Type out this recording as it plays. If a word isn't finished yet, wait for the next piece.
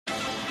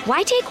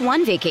Why take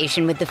one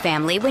vacation with the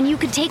family when you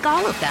could take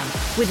all of them?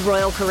 With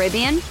Royal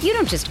Caribbean, you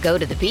don't just go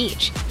to the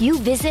beach. You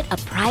visit a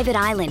private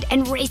island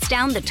and race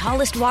down the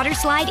tallest water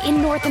slide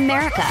in North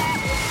America.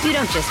 You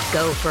don't just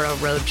go for a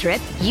road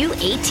trip. You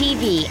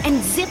ATV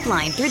and zip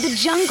line through the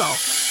jungle.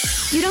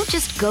 You don't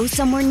just go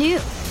somewhere new.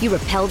 You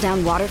rappel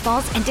down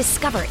waterfalls and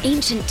discover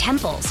ancient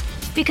temples.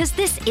 Because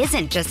this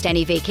isn't just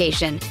any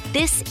vacation.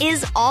 This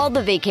is all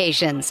the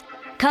vacations.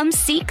 Come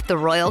seek the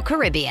Royal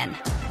Caribbean.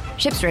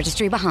 Ships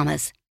Registry,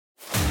 Bahamas.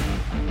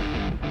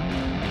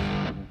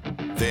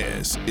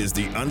 This is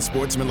the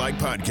Unsportsmanlike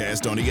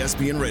Podcast on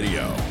ESPN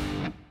Radio.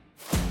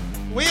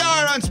 We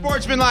are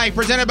Unsportsmanlike,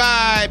 presented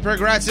by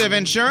Progressive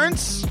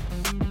Insurance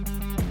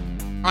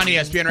on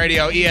ESPN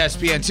Radio,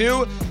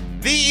 ESPN2,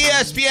 the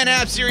ESPN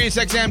app, Sirius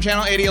XM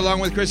Channel 80, along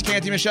with Chris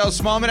Canty, Michelle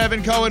Smallman,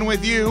 Evan Cohen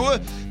with you.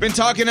 Been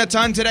talking a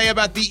ton today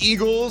about the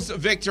Eagles'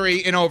 victory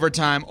in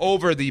overtime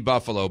over the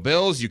Buffalo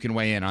Bills. You can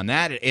weigh in on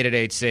that at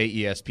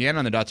 888-SAY-ESPN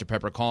on the Dr.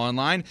 Pepper call-in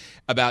line.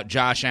 About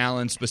Josh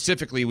Allen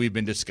specifically, we've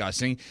been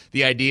discussing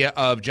the idea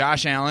of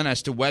Josh Allen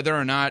as to whether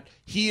or not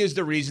he is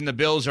the reason the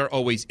Bills are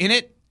always in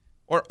it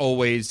or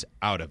always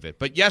out of it.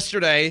 But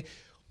yesterday,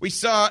 we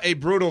saw a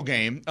brutal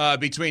game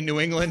between New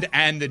England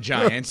and the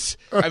Giants.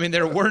 I mean,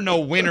 there were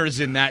no winners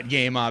in that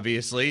game,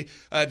 obviously.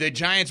 The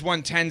Giants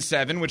won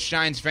 10-7, which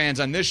Giants fans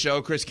on this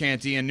show, Chris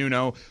Canty and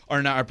Nuno,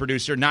 are not our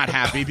producer, not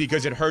happy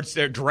because it hurts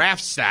their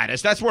draft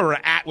status. That's where we're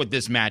at with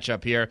this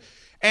matchup here.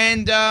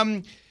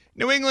 And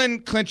New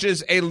England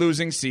clinches a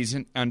losing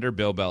season under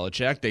Bill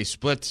Belichick. They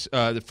split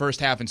the first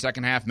half and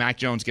second half. Mac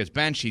Jones gets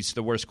benched. He's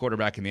the worst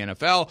quarterback in the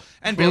NFL.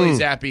 And Bailey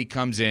Zappi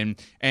comes in.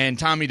 And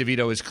Tommy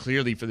DeVito is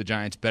clearly for the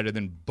Giants better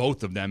than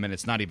both of them, and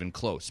it's not even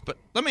close. But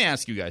let me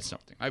ask you guys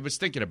something. I was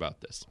thinking about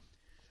this.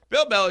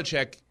 Bill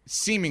Belichick,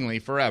 seemingly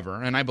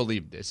forever, and I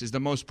believe this, is the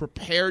most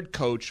prepared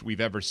coach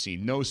we've ever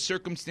seen. Knows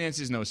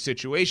circumstances, knows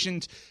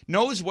situations,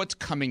 knows what's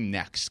coming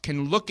next.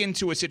 Can look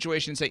into a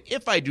situation and say,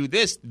 if I do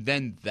this,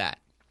 then that.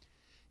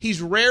 He's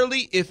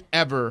rarely, if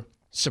ever,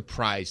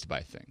 surprised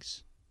by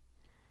things.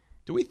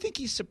 Do we think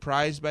he's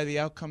surprised by the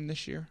outcome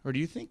this year? Or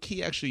do you think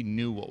he actually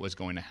knew what was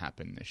going to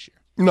happen this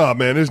year? Nah,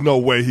 man, there's no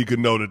way he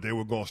could know that they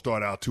were going to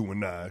start out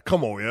 2-9.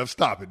 Come on, Ev,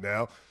 stop it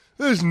now.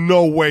 There's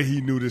no way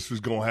he knew this was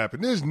going to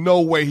happen. There's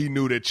no way he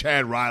knew that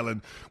Chad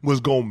Ryland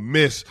was going to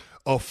miss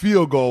a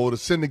field goal to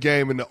send the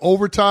game into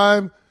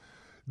overtime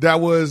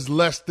that was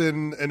less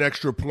than an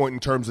extra point in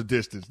terms of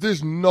distance.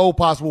 There's no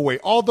possible way.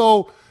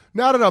 Although,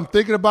 now that I'm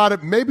thinking about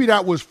it, maybe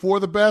that was for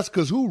the best,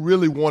 because who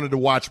really wanted to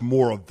watch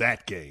more of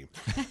that game?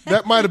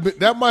 That might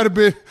have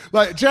been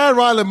like Chad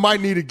Ryland might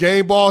need a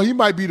game ball. He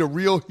might be the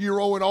real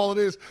hero in all of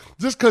this,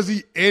 just because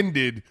he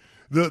ended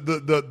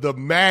the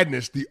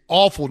madness, the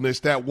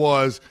awfulness that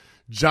was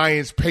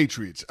Giants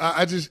Patriots.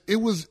 It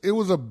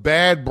was a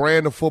bad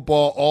brand of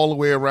football all the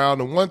way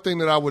around. And one thing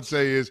that I would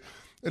say is,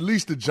 at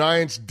least the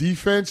Giants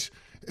defense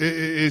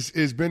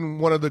is been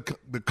one of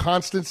the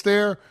constants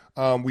there.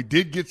 We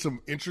did get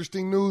some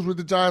interesting news with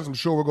the Giants. I'm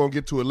sure we're going to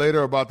get to it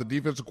later about the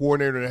defensive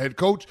coordinator and the head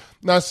coach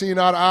not seeing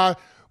eye to eye.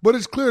 But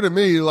it's clear to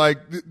me, like,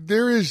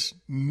 there is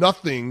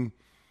nothing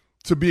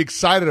to be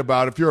excited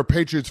about if you're a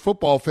Patriots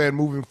football fan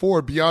moving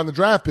forward beyond the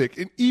draft pick.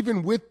 And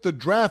even with the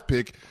draft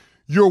pick,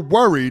 you're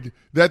worried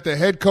that the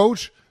head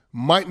coach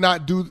might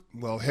not do –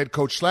 well, head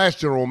coach /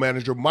 general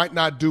manager might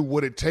not do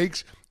what it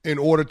takes in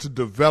order to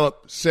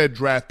develop said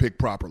draft pick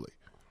properly.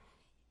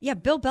 Yeah,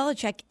 Bill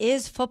Belichick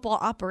is football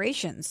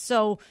operations.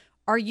 So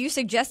are you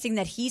suggesting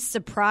that he's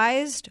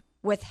surprised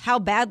with how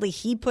badly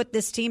he put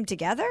this team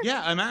together?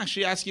 Yeah, I'm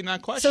actually asking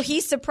that question. So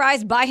he's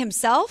surprised by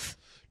himself?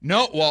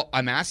 No, well,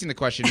 I'm asking the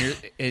question here,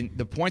 and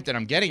the point that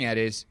I'm getting at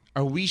is,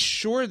 are we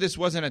sure this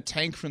wasn't a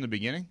tank from the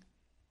beginning?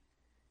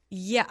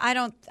 Yeah, I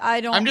don't.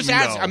 I'm just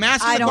asking. I'm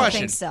asking the question. I don't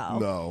think so.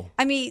 No.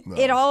 I mean,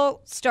 it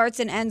all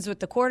starts and ends with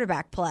the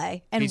quarterback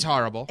play. And he's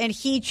horrible. And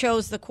he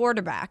chose the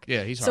quarterback.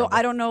 Yeah, he's horrible. So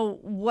I don't know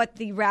what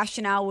the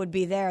rationale would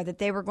be there, that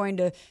they were going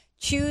to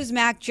choose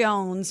Mac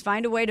Jones,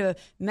 find a way to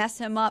mess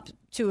him up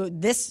to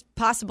this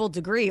possible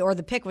degree, or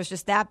the pick was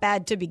just that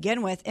bad to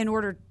begin with, in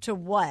order to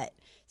what?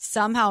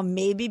 Somehow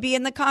maybe be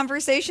in the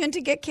conversation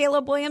to get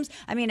Caleb Williams?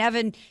 I mean,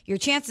 Evan, your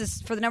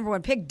chances for the number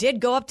one pick did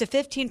go up to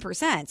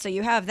 15%, so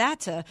you have that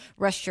to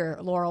rest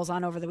your laurels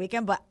on over the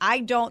weekend. But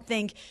I don't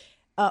think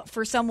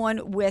for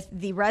someone with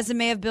the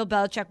resume of Bill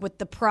Belichick, with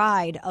the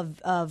pride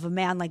of a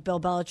man like Bill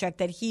Belichick,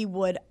 that he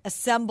would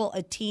assemble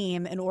a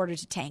team in order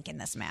to tank in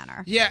this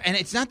manner. Yeah, and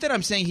it's not that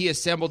I'm saying he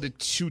assembled it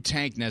to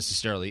tank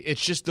necessarily.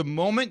 It's just the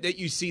moment that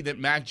you see that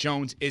Mac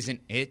Jones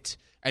isn't it,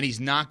 and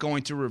he's not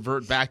going to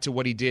revert back to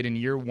what he did in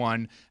year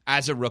one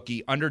as a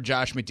rookie under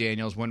Josh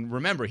McDaniels when,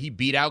 remember, he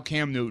beat out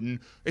Cam Newton.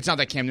 It's not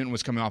that Cam Newton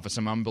was coming off of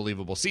some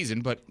unbelievable season,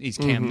 but he's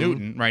Cam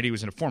Newton, right? He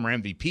was a former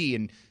MVP,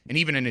 and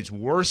even in his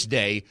worst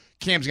day,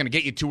 Cam's going to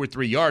get you 2 or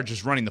 3 yards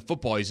just running the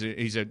football. He's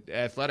an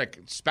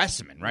athletic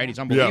specimen, right? He's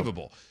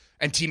unbelievable.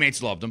 and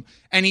teammates loved him,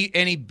 and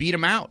he beat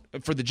him out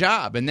for the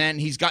job. And then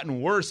he's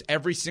gotten worse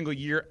every single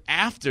year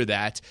after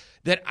that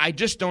I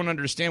just don't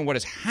understand what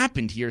has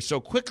happened here so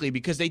quickly,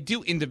 because they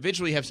do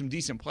individually have some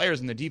decent players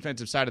on the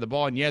defensive side of the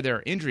ball, and yeah, there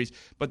are injuries,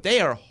 but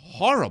they are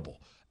horrible.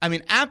 I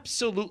mean,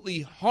 absolutely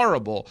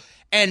horrible.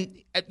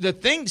 And the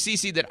thing,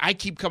 CeCe, that I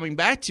keep coming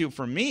back to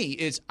for me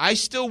is I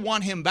still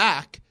want him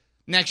back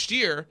next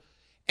year,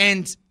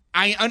 and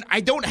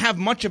I don't have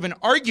much of an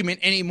argument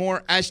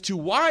anymore as to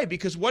why,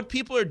 because what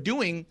people are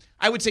doing,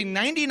 I would say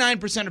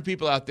 99% of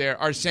people out there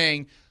are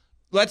saying,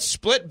 let's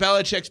split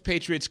Belichick's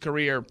Patriots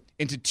career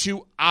into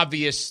two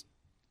obvious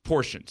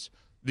portions,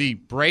 the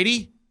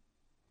Brady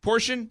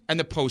portion and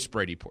the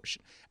post-Brady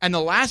portion. And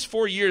the last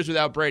 4 years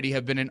without Brady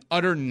have been an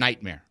utter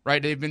nightmare,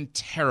 right? They've been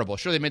terrible.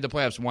 Sure, they made the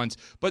playoffs once,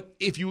 but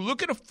if you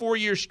look at a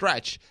 4-year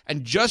stretch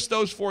and just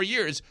those 4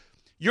 years,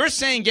 you're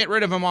saying get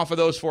rid of him off of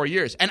those 4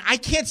 years. And I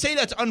can't say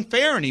that's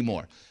unfair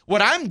anymore.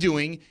 What I'm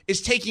doing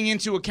is taking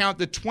into account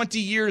the 20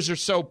 years or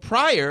so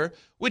prior,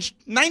 which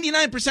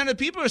 99% of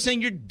people are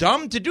saying you're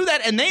dumb to do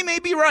that, and they may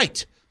be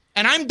right.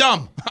 And I'm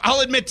dumb.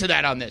 I'll admit to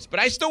that on this, but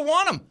I still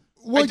want him.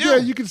 Well, yeah,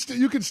 you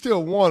can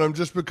still want him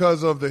just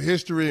because of the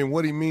history and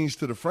what he means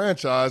to the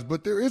franchise,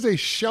 but there is a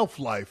shelf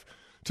life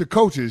to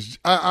coaches.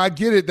 I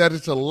get it that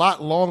it's a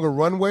lot longer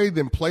runway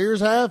than players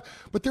have,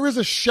 but there is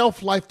a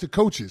shelf life to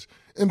coaches.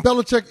 And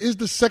Belichick is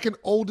the second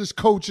oldest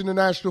coach in the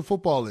National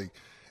Football League.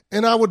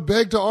 And I would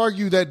beg to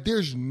argue that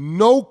there's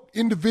no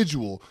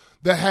individual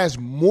that has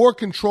more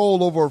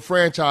control over a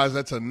franchise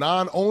that's a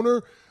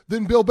non-owner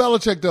than Bill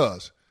Belichick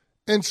does.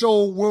 And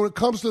so when it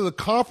comes to the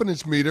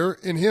confidence meter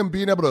in him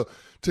being able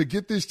to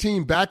get this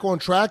team back on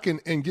track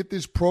and get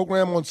this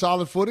program on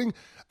solid footing,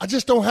 I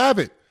just don't have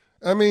it.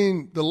 I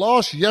mean, the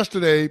loss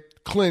yesterday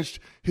clinched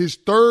his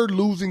third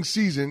losing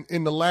season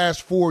in the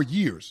last 4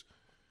 years.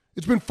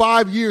 It's been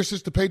 5 years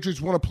since the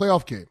Patriots won a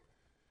playoff game.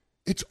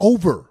 It's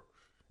over,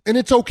 and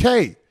it's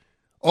okay.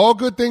 All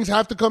good things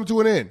have to come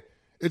to an end.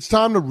 It's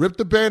time to rip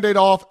the Band-Aid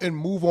off and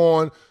move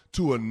on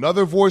to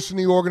another voice in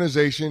the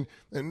organization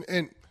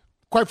and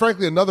quite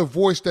frankly, another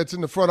voice that's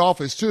in the front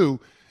office too,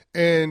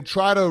 and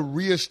try to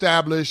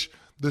reestablish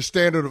the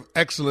standard of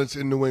excellence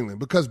in New England,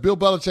 because Bill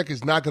Belichick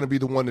is not going to be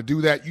the one to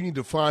do that. You need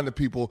to find the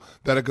people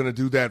that are going to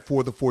do that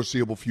for the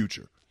foreseeable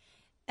future.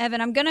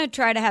 Evan, I'm going to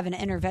try to have an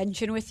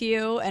intervention with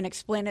you and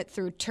explain it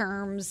through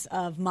terms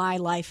of my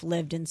life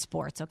lived in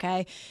sports,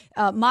 okay?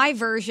 My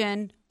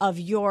version of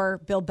your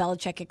Bill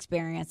Belichick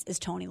experience is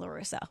Tony La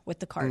Russa with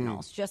the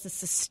Cardinals. Just a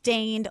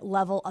sustained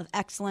level of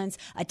excellence,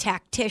 a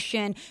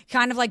tactician,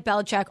 kind of like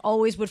Belichick,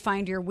 always would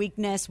find your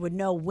weakness, would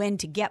know when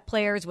to get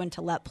players, when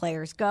to let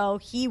players go.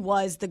 He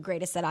was the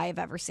greatest that I have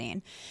ever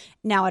seen.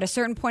 Now, at a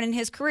certain point in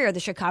his career,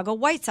 the Chicago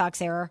White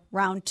Sox era,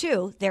 round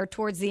 2, there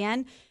towards the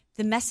end,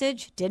 the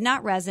message did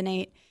not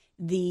resonate.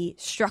 The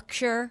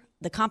structure,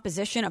 the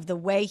composition of the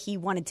way he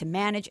wanted to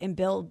manage and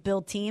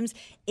build teams,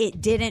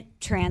 it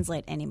didn't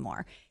translate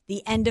anymore.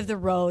 The end of the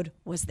road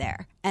was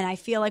there. And I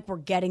feel like we're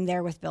getting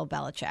there with Bill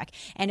Belichick.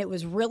 And it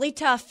was really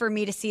tough for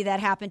me to see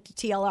that happen to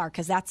TLR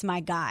because that's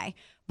my guy.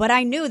 But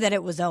I knew that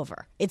it was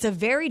over. It's a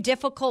very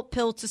difficult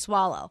pill to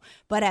swallow.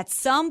 But at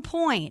some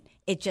point,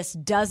 it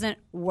just doesn't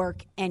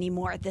work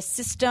anymore. The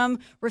system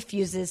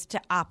refuses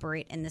to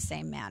operate in the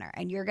same manner.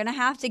 And you're going to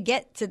have to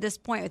get to this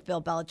point with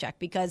Bill Belichick,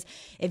 because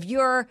if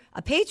you're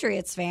a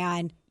Patriots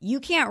fan, you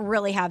can't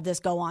really have this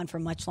go on for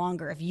much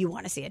longer if you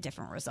want to see a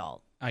different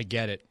result. I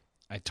get it.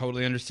 I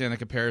totally understand the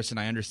comparison.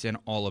 I understand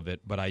all of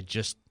it. But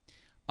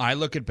I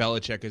look at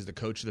Belichick as the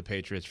coach of the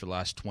Patriots for the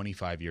last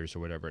 25 years or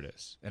whatever it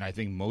is. And I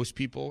think most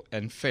people,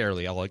 and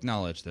fairly, I'll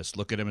acknowledge this,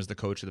 look at him as the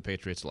coach of the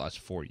Patriots the last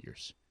 4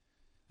 years.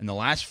 In the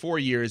last 4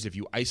 years, if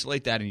you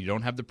isolate that and you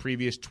don't have the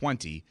previous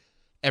 20,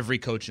 every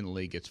coach in the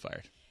league gets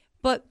fired.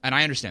 And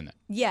I understand that.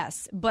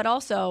 Yes, but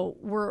also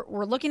we're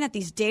looking at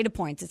these data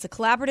points. It's a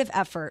collaborative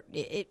effort.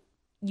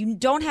 You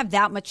don't have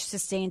that much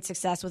sustained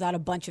success without a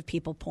bunch of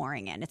people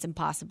pouring in. It's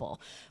impossible.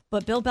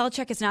 But Bill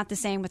Belichick is not the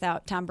same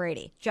without Tom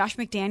Brady. Josh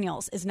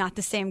McDaniels is not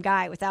the same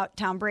guy without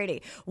Tom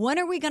Brady. When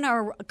are we going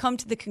to come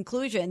to the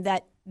conclusion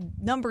that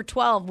number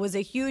 12 was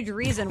a huge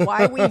reason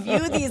why we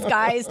view these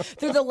guys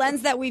through the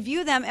lens that we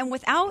view them, and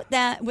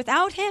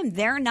without him,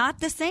 they're not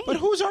the same? But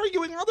who's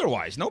arguing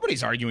otherwise?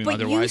 Nobody's arguing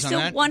otherwise on that.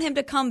 But you still want him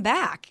to come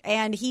back,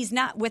 and he's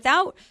not.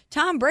 Without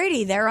Tom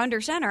Brady there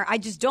under center, I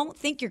just don't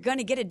think you're going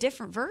to get a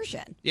different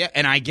version. Yeah,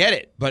 and I get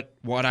it. But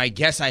what I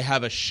guess I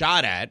have a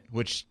shot at,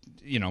 which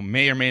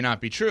may or may not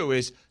be true,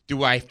 is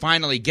do I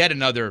get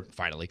another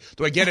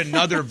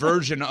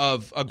version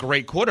of a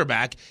great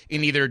quarterback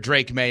in either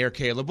Drake May or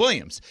Caleb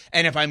Williams?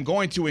 And if I'm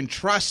going to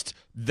entrust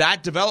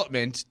that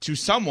development to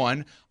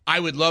someone,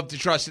 I would love to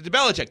trust it to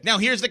Belichick. Now,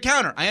 here's the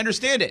counter. I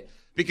understand it,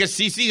 because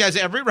CeCe has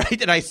every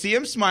right, and I see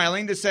him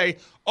smiling to say,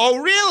 oh,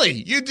 really?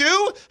 You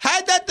do?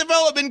 How'd that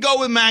development go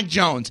with Mac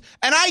Jones?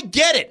 And I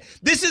get it.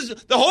 This is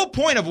the whole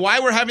point of why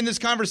we're having this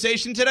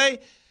conversation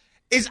today,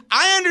 is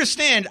I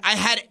understand I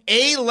had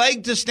a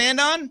leg to stand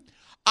on.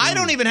 I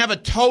don't even have a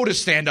toe to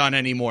stand on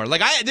anymore.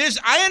 Like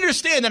I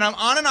understand that I'm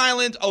on an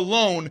island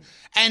alone,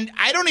 and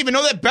I don't even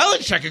know that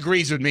Belichick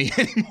agrees with me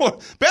anymore.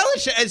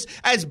 Belichick,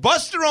 as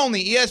Buster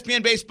Olney,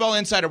 ESPN Baseball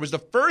Insider, was the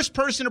first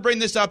person to bring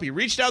this up. He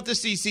reached out to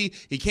CC.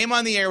 He came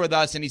on the air with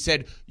us, and he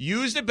said,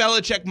 use the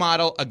Belichick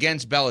model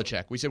against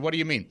Belichick. We said, what do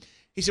you mean?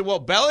 He said,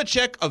 well,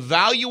 Belichick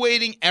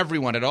evaluating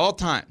everyone at all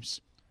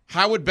times.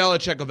 How would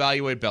Belichick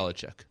evaluate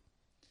Belichick?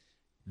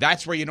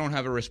 That's where you don't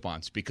have a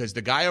response, because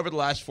the guy over the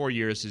last 4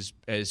 years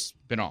has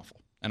been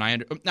awful.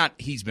 And not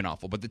he's been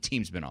awful, but the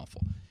team's been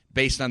awful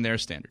based on their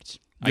standards.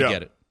 I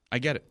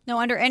get it. No,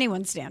 under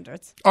anyone's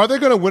standards. Are they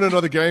going to win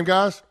another game,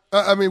 guys?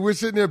 I mean, we're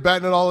sitting there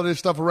batting all of this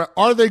stuff around.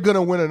 Are they going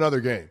to win another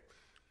game?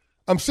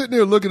 I'm sitting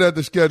there looking at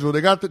the schedule.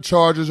 They got the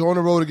Chargers on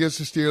the road against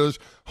the Steelers,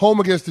 home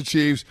against the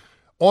Chiefs,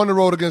 on the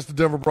road against the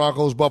Denver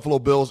Broncos, Buffalo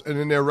Bills, and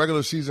then their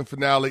regular season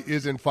finale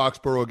is in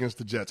Foxborough against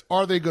the Jets.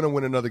 Are they going to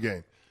win another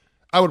game?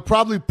 I would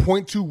probably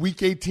point to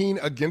Week 18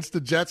 against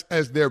the Jets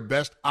as their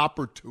best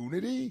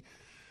opportunity,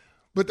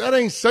 but that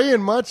ain't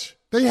saying much.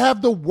 They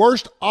have the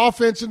worst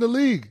offense in the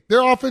league.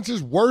 Their offense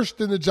is worse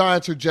than the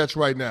Giants or Jets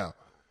right now.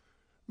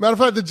 Matter of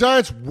fact, the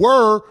Giants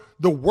were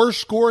the worst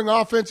scoring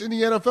offense in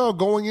the NFL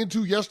going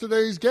into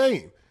yesterday's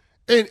game.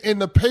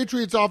 And the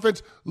Patriots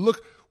offense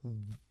looked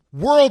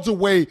worlds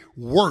away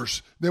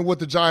worse than what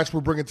the Giants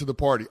were bringing to the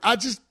party.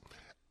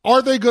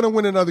 Are they going to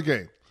win another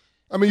game?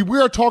 I mean, we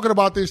are talking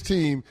about this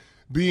team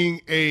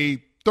being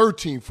a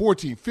 13,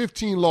 14,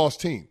 15-loss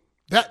team.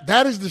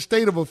 That is the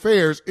state of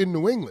affairs in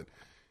New England.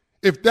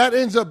 If that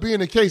ends up being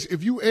the case,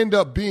 if you end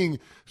up being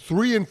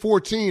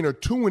 3-14 or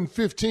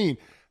 2-15,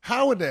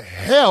 how in the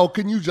hell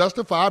can you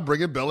justify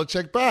bringing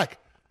Belichick back?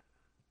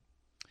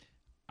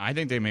 I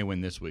think they may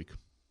win this week.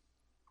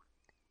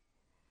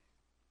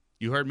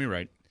 You heard me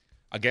right.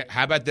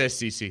 How about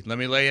this, CC? Let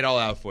me lay it all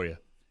out for you.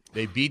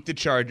 They beat the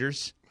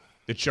Chargers.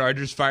 The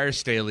Chargers fire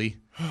Staley.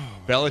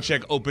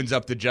 Belichick opens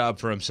up the job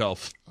for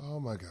himself. Oh,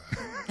 my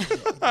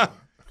God.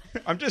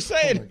 I'm just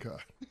saying. Oh, my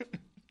God.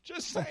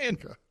 Just saying.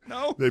 Oh,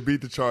 no. They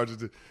beat the Chargers.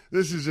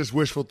 This is just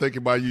wishful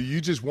thinking by you. You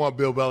just want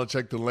Bill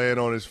Belichick to land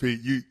on his feet.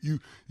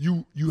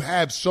 You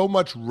have so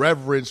much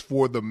reverence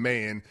for the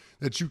man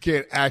that you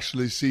can't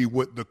actually see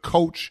what the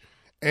coach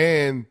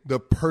and the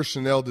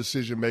personnel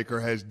decision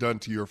maker has done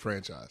to your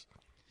franchise.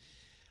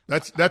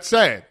 That's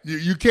sad.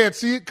 You can't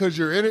see it because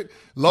you're in it.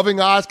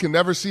 Loving eyes can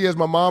never see, as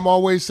my mom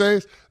always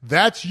says.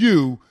 That's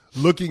you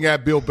looking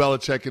at Bill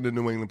Belichick and the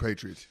New England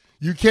Patriots.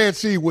 You can't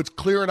see what's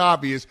clear and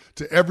obvious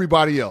to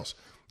everybody else,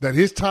 that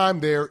his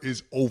time there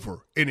is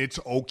over, and it's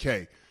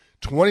okay.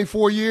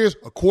 24 years,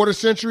 a quarter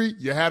century,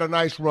 you had a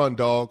nice run,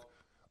 dog.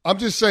 I'm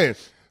just saying,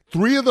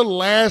 3 of the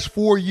last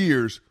 4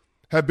 years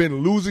have been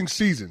losing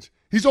seasons.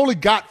 He's only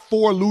got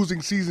 4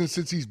 losing seasons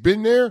since he's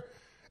been there,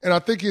 and I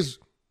think his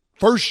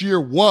first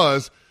year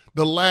was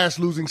the last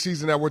losing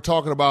season that we're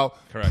talking about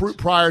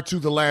prior to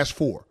the last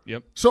 4.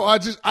 Yep. So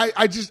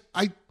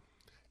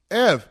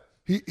Ev,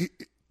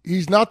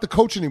 he's not the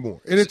coach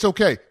anymore, and it's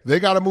okay. They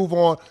got to move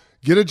on,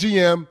 get a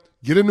GM,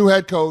 get a new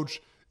head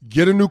coach,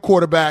 get a new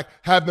quarterback,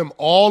 have them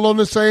all on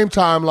the same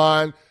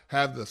timeline,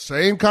 have the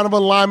same kind of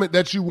alignment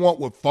that you want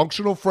with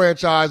functional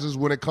franchises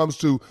when it comes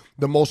to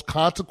the most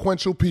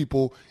consequential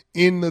people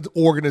in the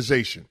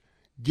organization.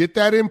 Get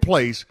that in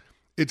place.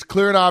 It's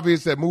clear and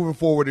obvious that moving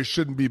forward, it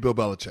shouldn't be Bill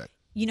Belichick.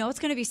 You know what's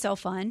going to be so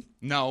fun?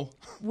 No.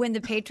 When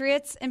the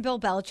Patriots and Bill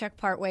Belichick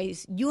part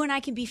ways, you and I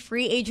can be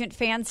free agent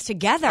fans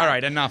together. All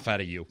right, enough out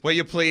of you. Will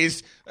you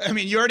please? I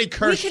mean, you already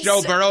cursed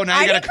Joe Burrow.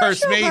 Now you got to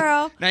curse me.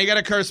 Now you got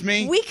to curse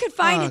me. We could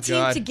find a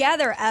team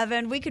together,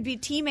 Evan. We could be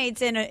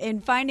teammates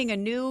in finding a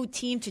new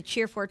team to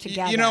cheer for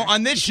together. You know,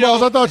 on this show.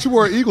 Well, I thought you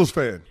were an Eagles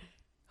fan.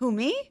 Who,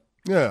 me?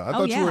 Yeah, I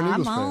thought you were an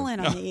Eagles fan. I'm all in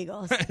on the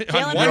Eagles.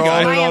 Jalen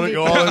Hurts,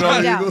 You're all in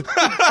on the Eagles?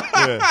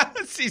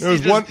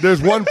 Yeah.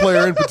 There's one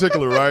player in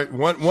particular, right?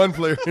 One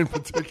player in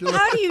particular.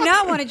 How do you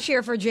not want to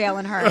cheer for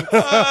Jalen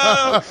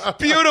Hurts?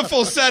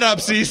 Beautiful setup,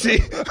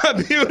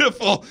 Cece.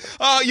 Beautiful.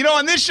 You know,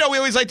 on this show, we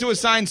always like to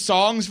assign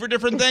songs for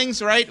different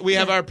things, right? We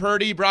have our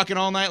Purdy, Brockin'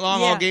 all night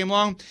long, all game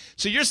long.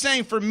 So you're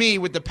saying for me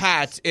with the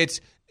Pats,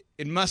 it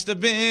must have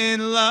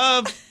been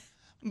love.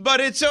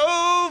 But it's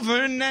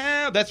over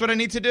now. That's what I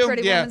need to do.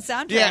 Pretty Woman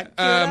soundtrack.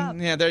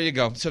 Yeah, there you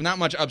go. So not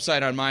much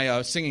upside on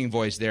my singing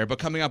voice there. But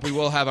coming up, we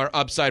will have our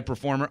Upside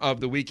Performer of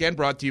the Weekend,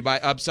 brought to you by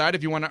Upside.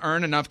 If you want to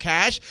earn enough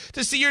cash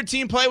to see your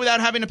team play without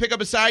having to pick up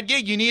a side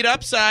gig, you need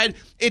Upside.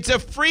 It's a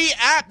free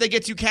app that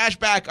gets you cash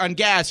back on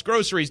gas,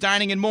 groceries,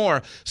 dining, and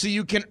more. So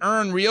you can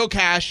earn real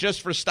cash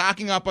just for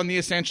stocking up on the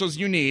essentials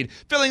you need.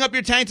 Filling up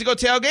your tank to go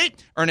tailgate?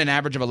 Earn an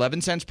average of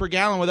 11 cents per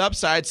gallon with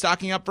Upside.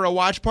 Stocking up for a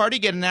watch party?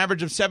 Get an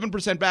average of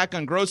 7% back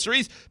on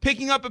groceries,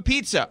 picking up a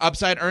pizza.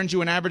 Upside earns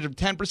you an average of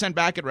 10%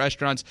 back at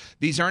restaurants.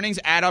 These earnings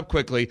add up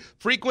quickly.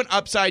 Frequent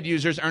Upside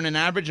users earn an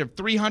average of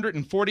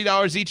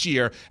 $340 each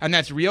year, and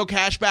that's real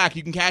cash back.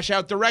 You can cash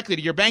out directly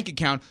to your bank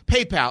account,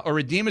 PayPal, or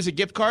redeem as a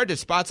gift card to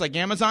spots like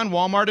Amazon,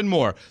 Walmart, and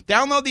more.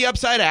 Download the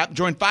Upside app.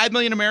 Join 5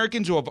 million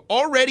Americans who have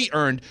already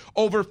earned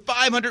over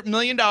 $500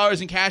 million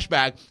in cash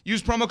back.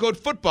 Use promo code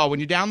FOOTBALL when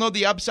you download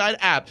the Upside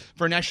app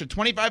for an extra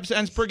 25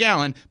 cents per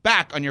gallon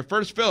back on your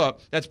first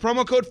fill-up. That's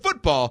promo code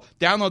FOOTBALL.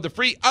 Download the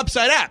free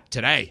Upside app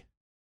today.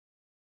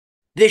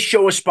 This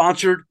show is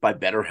sponsored by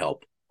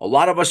BetterHelp. A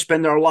lot of us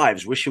spend our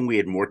lives wishing we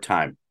had more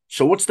time.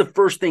 So what's the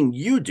first thing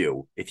you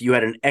do if you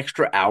had an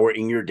extra hour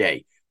in your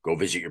day? Go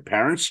visit your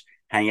parents,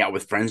 hang out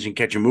with friends, and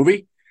catch a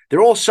movie?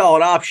 They're all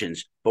solid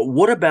options, but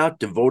what about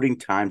devoting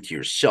time to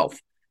yourself?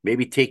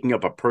 Maybe taking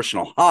up a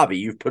personal hobby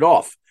you've put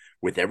off.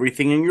 With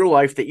everything in your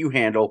life that you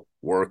handle,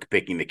 work,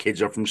 picking the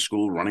kids up from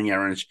school, running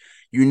errands,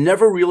 you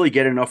never really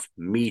get enough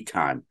me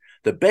time.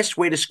 The best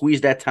way to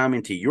squeeze that time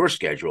into your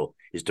schedule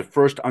is to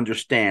first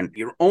understand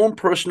your own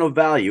personal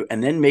value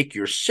and then make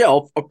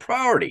yourself a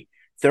priority.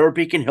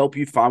 Therapy can help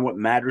you find what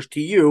matters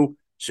to you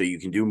so you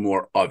can do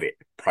more of it.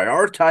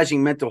 Prioritizing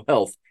mental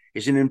health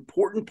is an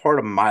important part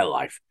of my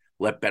life.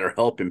 Let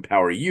BetterHelp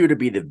empower you to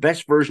be the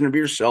best version of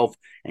yourself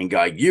and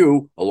guide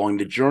you along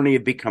the journey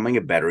of becoming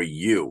a better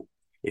you.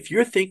 If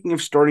you're thinking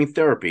of starting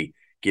therapy,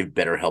 give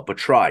BetterHelp a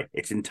try.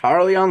 It's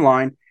entirely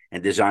online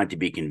and designed to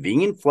be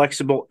convenient,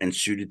 flexible, and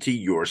suited to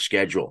your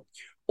schedule.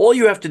 All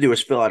you have to do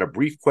is fill out a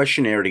brief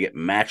questionnaire to get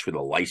matched with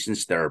a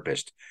licensed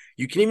therapist.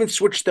 You can even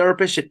switch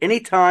therapists at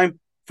any time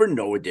for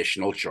no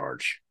additional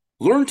charge.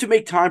 Learn to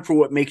make time for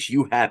what makes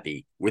you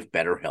happy with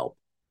BetterHelp.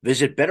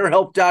 Visit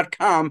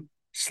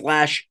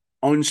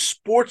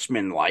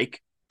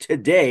BetterHelp.com/unsportsmanlike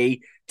today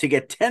to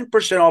get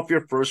 10% off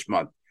your first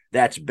month.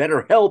 That's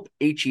BetterHelp,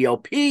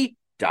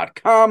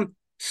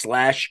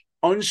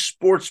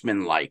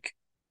 HELP.com/unsportsmanlike.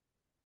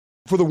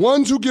 For the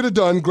ones who get it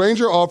done,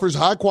 Grainger offers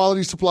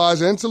high-quality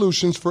supplies and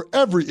solutions for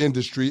every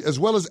industry, as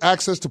well as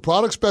access to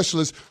product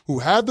specialists who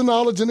have the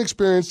knowledge and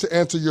experience to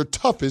answer your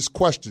toughest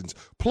questions.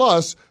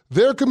 Plus,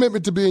 their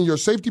commitment to being your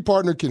safety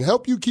partner can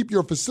help you keep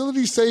your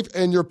facility safe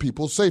and your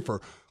people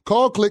safer.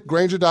 Call, click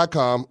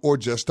Grainger.com, or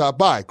just stop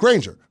by.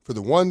 Grainger, for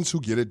the ones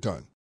who get it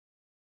done.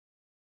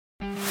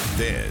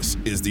 This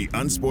is the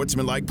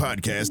Unsportsmanlike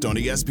Podcast on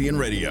ESPN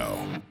Radio.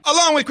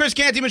 Along with Chris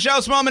Canty,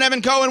 Michelle Smallman,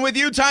 Evan Cohen with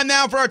you. Time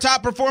now for our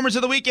top performers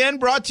of the weekend,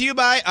 brought to you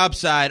by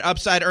Upside.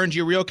 Upside earns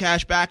you real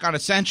cash back on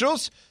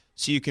essentials,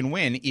 so you can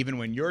win even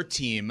when your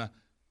team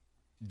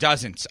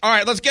doesn't. All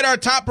right, let's get our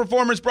top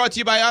performers brought to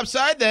you by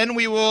Upside. Then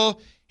we will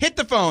hit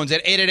the phones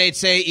at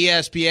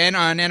 888-SAY-ESPN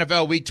on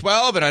NFL Week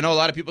 12. And I know a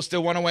lot of people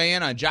still want to weigh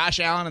in on Josh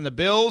Allen and the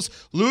Bills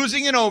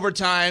losing in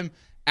overtime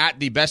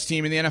at the best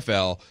team in the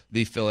NFL,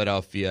 the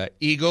Philadelphia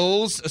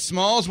Eagles.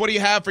 Smalls, what do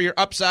you have for your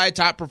Upside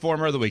top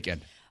performer of the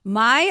weekend?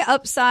 My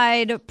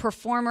Upside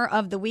performer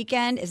of the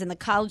weekend is in the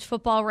college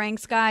football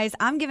ranks, guys.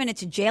 I'm giving it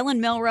to Jalen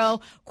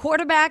Milroe,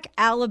 quarterback,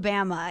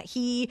 Alabama.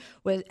 He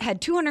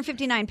had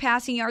 259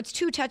 passing yards,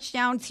 2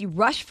 touchdowns. He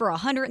rushed for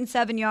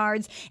 107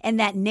 yards, and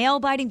that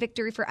nail-biting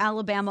victory for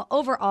Alabama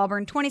over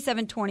Auburn,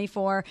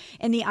 27-24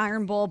 in the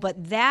Iron Bowl.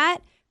 But that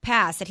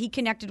pass that he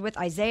connected with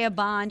Isaiah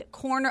Bond,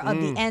 corner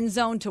of the end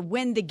zone to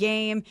win the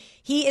game.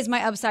 He is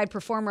my Upside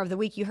performer of the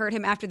week. You heard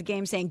him after the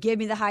game saying, give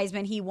me the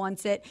Heisman. He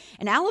wants it.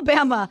 And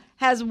Alabama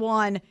has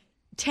won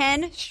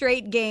 10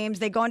 straight games.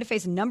 They go on to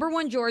face number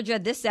 1 Georgia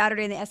this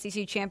Saturday in the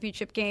SEC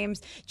championship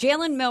games.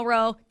 Jalen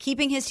Milroe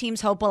keeping his team's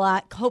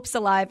hopes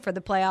alive for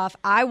the playoff.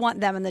 I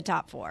want them in the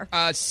top 4.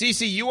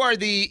 Cece, you are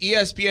the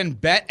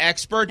ESPN bet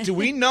expert. Do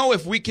we know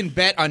if we can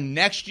bet on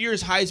next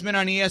year's Heisman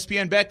on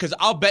ESPN Bet? Because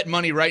I'll bet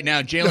money right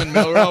now Jalen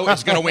Milroe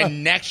is going to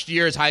win next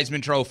year's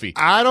Heisman Trophy.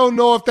 I don't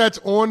know if that's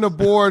on the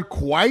board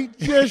quite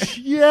just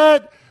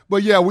yet,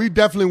 but yeah, we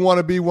definitely want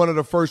to be one of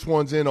the first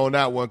ones in on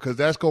that one because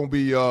that's going to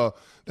be a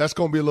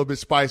little bit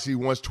spicy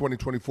once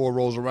 2024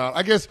 rolls around.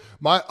 I guess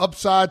my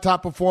Upside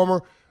top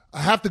performer,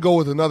 I have to go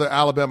with another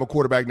Alabama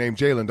quarterback named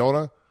Jalen,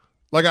 don't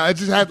I?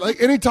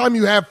 Anytime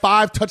you have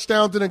 5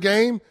 touchdowns in a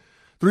game,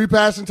 3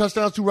 passing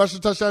touchdowns, 2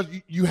 rushing touchdowns,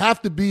 you have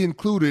to be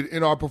included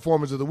in our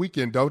performance of the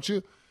weekend, don't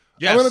you?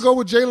 Yes. I'm going to go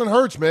with Jalen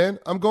Hurts, man.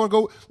 I'm going to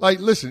go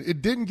listen,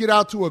 it didn't get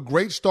out to a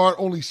great start,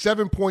 only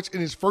 7 points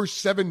in his first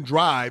 7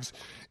 drives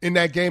in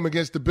that game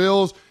against the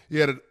Bills. He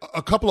had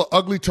a couple of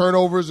ugly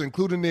turnovers,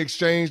 including the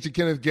exchange to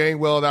Kenneth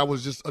Gainwell. That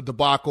was just a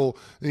debacle.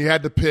 And he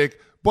had to pick.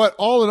 But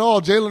all in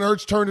all, Jalen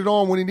Hurts turned it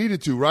on when he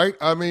needed to, right?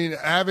 I mean,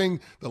 having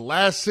the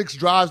last 6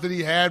 drives that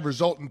he had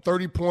result in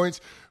 30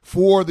 points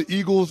for the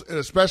Eagles, and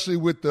especially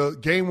with the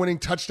game-winning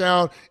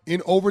touchdown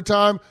in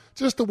overtime,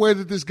 just the way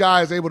that this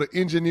guy is able to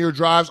engineer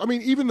drives. I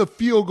mean, even the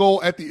field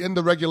goal at the end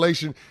of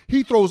regulation,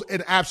 he throws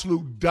an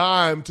absolute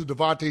dime to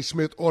Devontae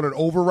Smith on an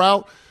over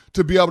route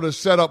to be able to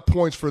set up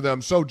points for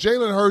them. So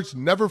Jalen Hurts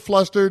never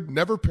flustered,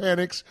 never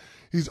panics.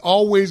 He's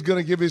always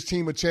going to give his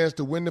team a chance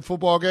to win the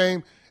football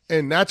game.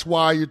 And that's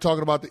why you're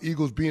talking about the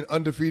Eagles being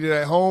undefeated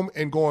at home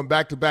and going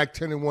back-to-back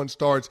 10-1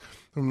 starts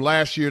from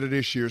last year to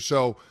this year.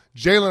 So,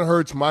 Jalen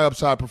Hurts, my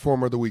upside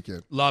performer of the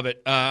weekend. Love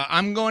it.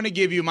 I'm going to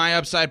give you my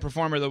upside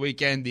performer of the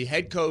weekend, the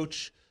head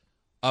coach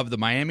of the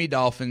Miami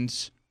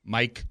Dolphins,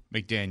 Mike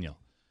McDaniel.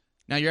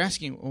 Now, you're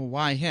asking, well,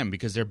 why him?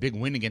 Because their big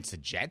win against the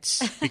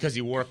Jets? Because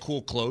he wore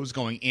cool clothes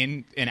going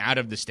in and out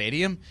of the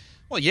stadium?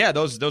 Well, yeah,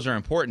 those are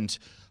important.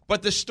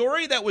 But the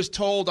story that was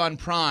told on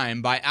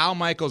Prime by Al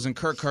Michaels and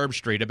Kirk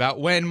Herbstreit about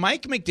when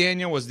Mike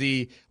McDaniel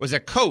was a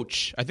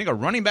coach, I think a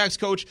running backs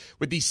coach,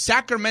 with the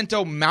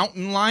Sacramento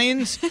Mountain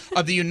Lions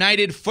of the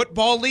United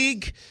Football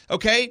League,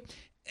 okay?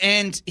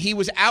 And he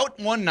was out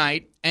one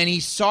night, and he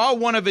saw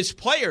one of his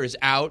players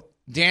out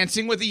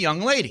dancing with a young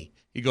lady.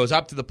 He goes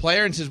up to the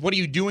player and says, "What are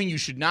you doing? You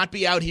should not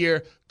be out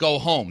here. Go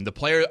home." The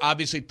player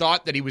obviously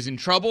thought that he was in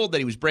trouble, that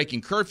he was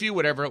breaking curfew,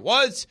 whatever it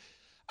was.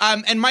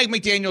 And Mike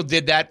McDaniel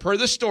did that, per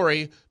the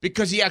story,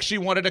 because he actually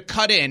wanted to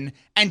cut in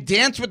and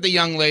dance with the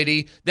young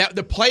lady that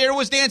the player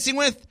was dancing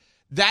with.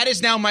 That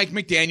is now Mike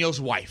McDaniel's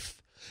wife.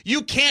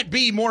 You can't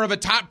be more of a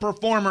top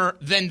performer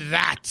than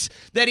that.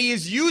 That he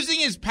is using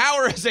his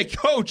power as a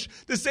coach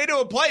to say to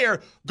a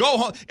player, go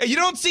home. You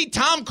don't see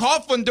Tom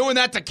Coughlin doing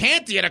that to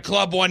Canty at a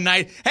club one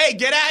night. Hey,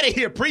 get out of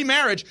here,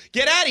 pre-marriage.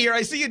 Get out of here.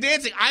 I see you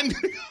dancing. I'm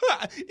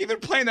even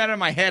playing that in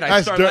my head.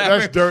 I start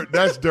laughing.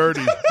 That's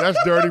dirty. That's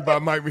dirty by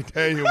Mike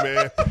McDaniel,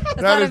 man.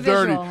 That is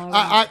dirty.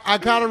 I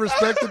kind of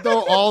respect it,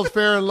 though. All's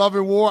fair in love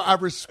and war. I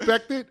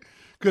respect it.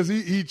 Because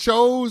he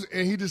chose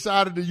and he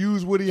decided to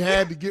use what he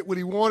had to get what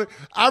he wanted.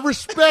 I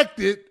respect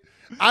it.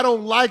 I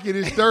don't like it.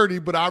 It's dirty,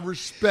 but I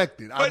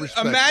respect it.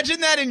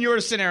 Imagine that in your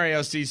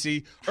scenario,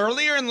 CeCe.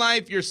 Earlier in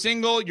life, you're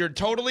single. You're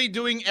totally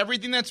doing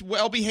everything that's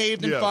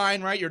well-behaved and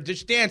fine, right? You're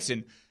just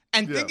dancing.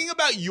 And thinking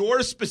about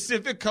your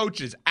specific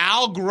coaches,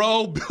 Al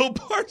Groh, Bill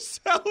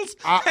Parcells,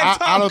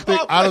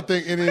 I don't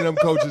think any of them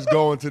coaches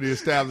going to the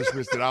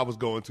establishments that I was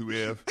going to,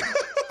 Ev.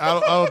 I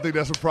don't think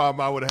that's a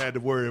problem I would have had to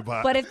worry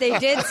about. But if they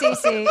did,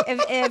 CeCe,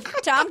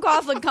 if Tom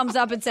Coughlin comes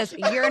up and says,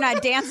 "You're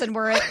not dancing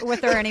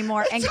with her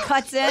anymore," and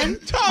cuts in,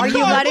 are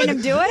you letting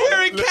him do it?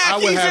 Wearing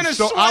khakis and a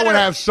sweater. I would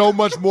have so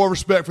much more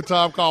respect for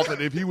Tom Coughlin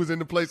if he was in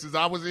the places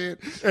I was in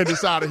and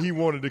decided he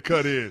wanted to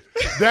cut in.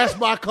 That's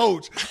my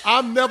coach.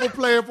 I'm never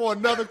playing for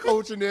another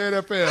coach in the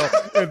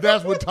NFL, and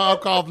that's what Tom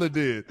Coughlin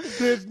did.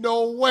 There's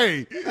no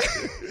way.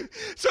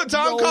 So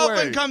Tom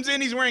Coughlin comes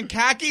in, he's wearing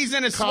khakis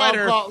and a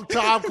sweater. Tom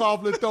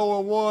Coughlin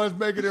throwing ones,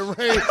 making it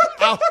rain.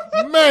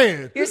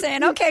 Man. You're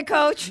saying, okay,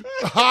 coach.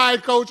 Hi,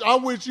 coach.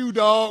 I'm with you,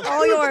 dog.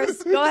 All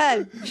yours. Go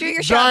ahead. Shoot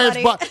your shot,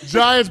 buddy.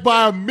 Giants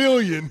by 1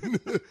 million.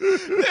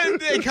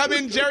 They come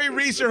in, Jerry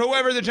Reese or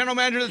whoever, the general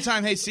manager at the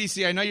time. Hey,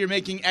 CeCe, I know you're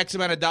making X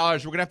amount of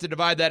dollars. We're going to have to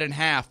divide that in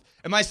half.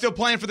 Am I still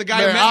playing for the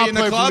guy who met me in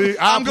the club?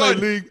 I'm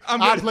good.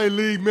 I play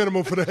league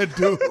minimum for that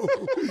dude.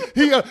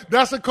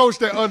 That's a coach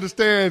that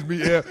understands me.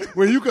 Yeah.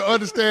 When you can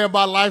understand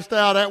my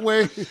lifestyle that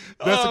way,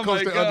 that's a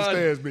coach that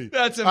understands me.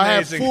 That's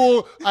amazing.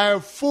 I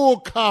have full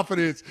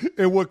confidence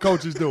in what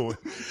coach is doing.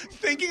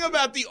 Thinking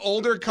about the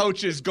older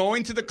coaches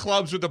going to the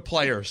clubs with the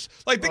players.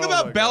 Like, think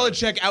about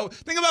Belichick out.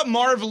 Think about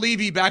Marv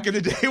Levy back in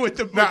the day with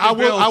the Bills.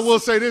 I will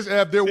say this,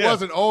 Ab, there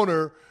was an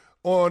owner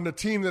on the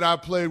team that I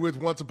played with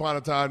once upon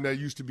a time that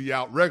used to be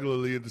out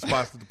regularly in the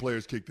spots that the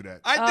players kicked it at.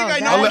 I think I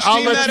know which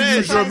team that is. I'll let you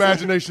use your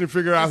imagination to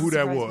figure out who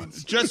that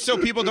was. Just so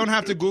people don't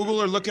have to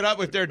Google or look it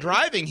up if they're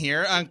driving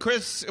here.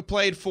 Chris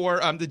played for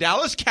the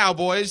Dallas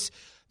Cowboys,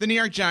 the New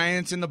York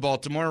Giants, and the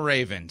Baltimore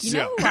Ravens. You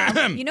know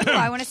who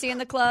I want to see in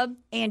the club?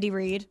 Andy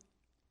Reid.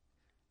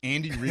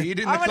 Andy Reid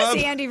in the club? I want to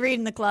see Andy Reid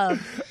in the club.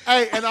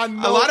 Hey, and I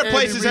know a lot of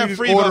places have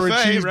free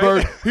buffet,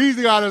 right? He's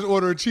the guy that's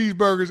ordering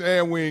cheeseburgers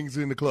and wings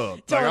in the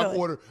club. Totally.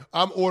 Like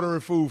I'm ordering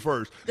food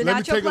first. The Let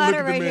me take a look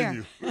at the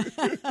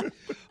menu.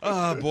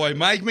 Oh, boy.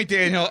 Mike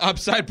McDaniel,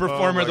 upside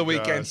performer of the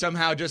weekend,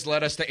 somehow just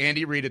led us to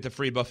Andy Reid at the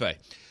free buffet.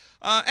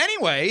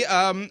 Anyway,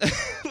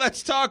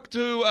 let's talk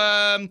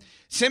to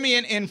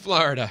Simeon in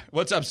Florida.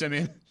 What's up,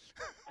 Simeon?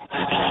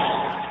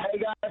 Hey,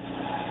 guys.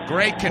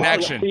 Great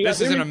connection.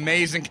 This is an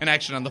amazing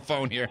connection on the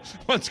phone here.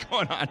 What's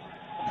going on?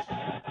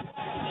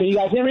 Can you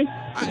guys hear me?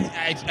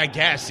 I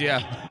guess, yeah.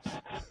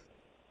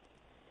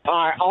 All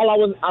right.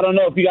 I don't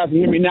know if you guys can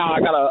hear me now. I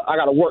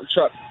got a work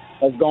truck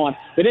that's going.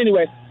 But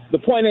anyway, the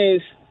point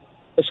is,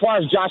 as far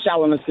as Josh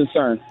Allen is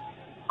concerned,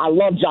 I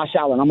love Josh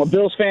Allen. I'm a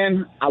Bills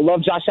fan. I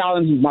love Josh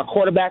Allen. He's my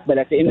quarterback. But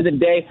at the end of the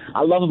day,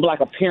 I love him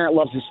like a parent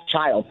loves his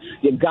child.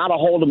 You got to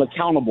hold him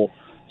accountable.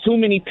 Too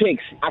many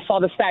picks. I saw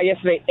the stat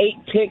yesterday,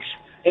 8 picks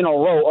in a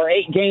row, or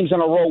 8 games in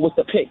a row with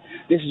the pick.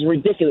 This is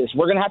ridiculous.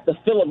 We're going to have to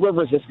Phillip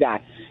Rivers this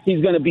guy.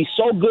 He's going to be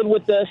so good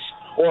with us,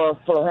 or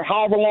for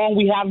however long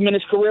we have him in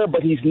his career,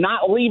 but he's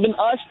not leaving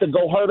us to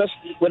go hurt us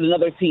with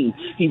another team.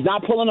 He's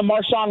not pulling a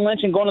Marshawn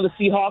Lynch and going to the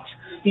Seahawks.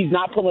 He's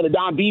not pulling a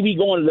Don Beebe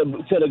going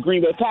to the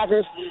Green Bay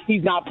Packers.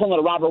 He's not pulling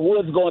a Robert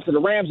Woods going to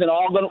the Rams, and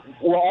all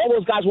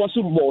those guys won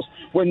Super Bowls.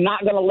 We're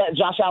not going to let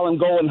Josh Allen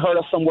go and hurt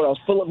us somewhere else.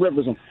 Phillip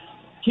Rivers him.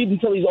 Keep him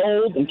until he's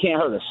old and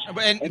can't hurt us.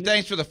 And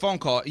thanks for the phone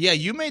call. Yeah,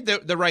 you made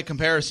the right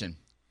comparison.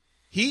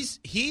 He's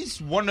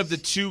one of the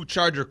 2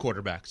 Charger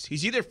quarterbacks.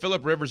 He's either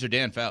Phillip Rivers or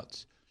Dan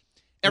Fouts.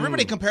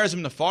 Everybody compares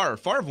him to Favre.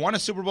 Favre won a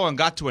Super Bowl and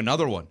got to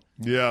another one.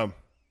 Yeah.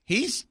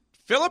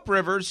 Phillip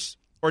Rivers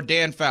or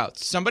Dan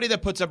Fouts, somebody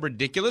that puts up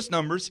ridiculous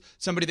numbers,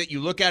 somebody that you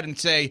look at and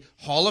say,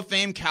 Hall of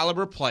Fame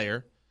caliber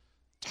player,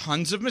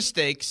 tons of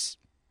mistakes,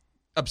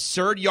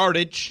 absurd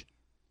yardage,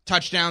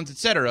 touchdowns,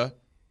 etc.,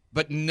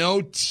 but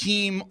no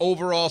team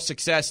overall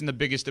success in the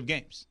biggest of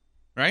games,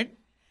 right?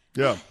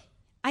 Yeah.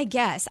 I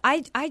guess.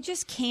 I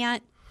just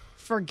can't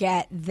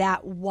forget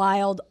that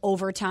wild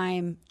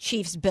overtime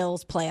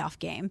Chiefs-Bills playoff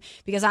game,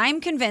 because I'm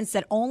convinced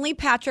that only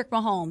Patrick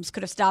Mahomes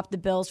could have stopped the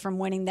Bills from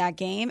winning that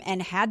game,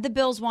 and had the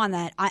Bills won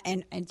that,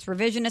 and it's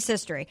revisionist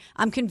history,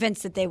 I'm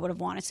convinced that they would have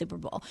won a Super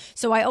Bowl.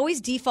 So I always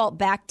default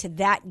back to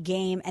that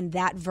game and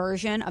that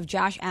version of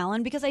Josh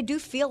Allen, because I do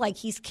feel like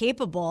he's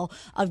capable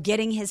of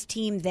getting his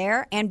team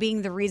there and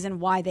being the reason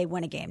why they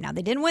win a game. Now,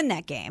 they didn't win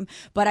that game,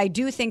 but I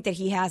do think that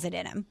he has it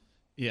in him.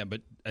 Yeah,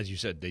 but as you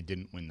said, they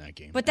didn't win that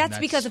game. But that's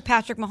because of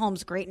Patrick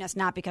Mahomes' greatness,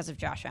 not because of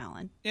Josh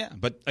Allen. Yeah,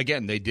 but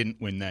again, they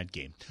didn't win that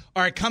game.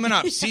 All right, coming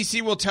up,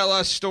 Cece will tell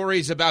us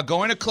stories about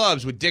going to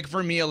clubs with Dick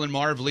Vermeil and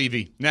Marv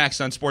Levy.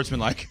 Next on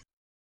Sportsmanlike.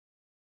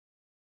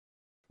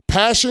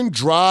 Passion,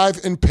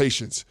 drive, and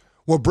patience.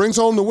 What brings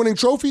home the winning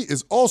trophy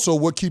is also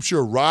what keeps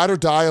your ride or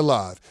die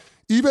alive.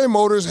 eBay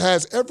Motors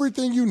has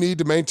everything you need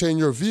to maintain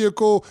your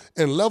vehicle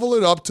and level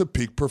it up to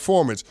peak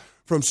performance.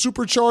 From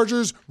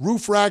superchargers,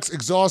 roof racks,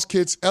 exhaust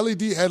kits,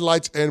 LED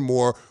headlights, and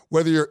more,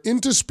 whether you're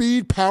into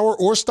speed, power,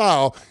 or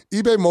style,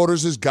 eBay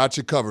Motors has got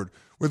you covered.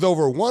 With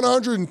over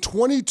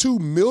 122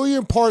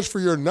 million parts for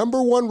your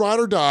number one ride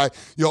or die,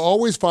 you'll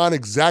always find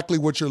exactly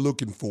what you're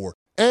looking for.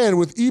 And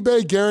with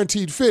eBay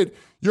Guaranteed Fit,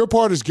 your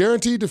part is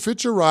guaranteed to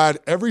fit your ride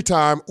every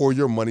time or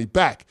your money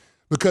back.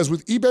 Because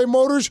with eBay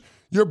Motors,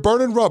 you're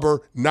burning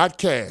rubber, not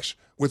cash.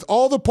 With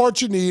all the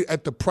parts you need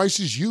at the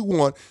prices you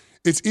want,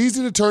 it's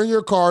easy to turn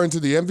your car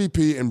into the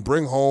MVP and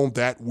bring home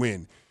that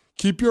win.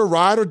 Keep your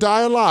ride or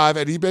die alive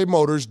at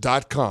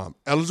ebaymotors.com.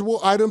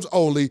 Eligible items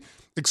only.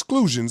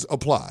 Exclusions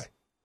apply.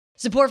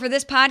 Support for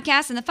this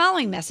podcast and the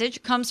following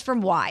message comes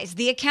from Wise,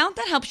 the account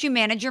that helps you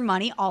manage your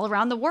money all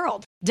around the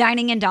world.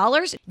 Dining in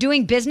dollars,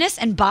 doing business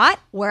and bot,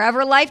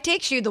 wherever life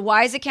takes you, the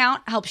Wise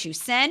account helps you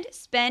send,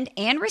 spend,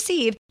 and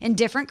receive in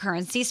different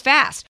currencies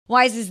fast.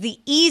 Wise is the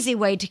easy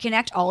way to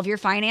connect all of your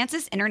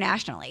finances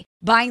internationally.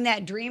 Buying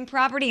that dream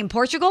property in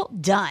Portugal?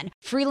 Done.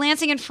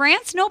 Freelancing in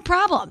France? No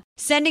problem.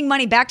 Sending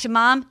money back to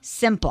mom?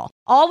 Simple.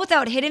 All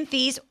without hidden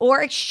fees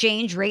or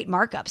exchange rate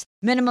markups.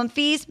 Minimum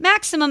fees,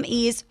 maximum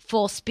ease,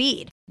 full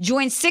speed.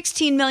 Join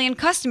 16 million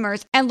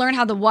customers and learn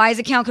how the Wise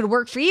account could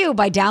work for you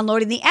by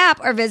downloading the app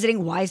or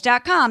visiting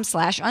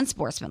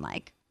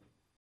wise.com/unsportsmanlike.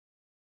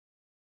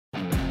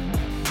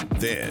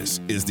 This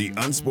is the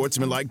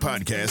Unsportsmanlike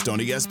podcast on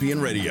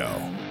ESPN Radio.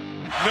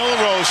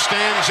 Milrose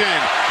stands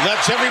in,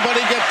 lets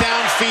everybody get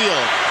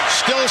downfield.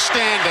 Still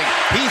standing.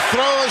 He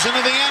throws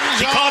into the end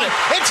zone. He caught it.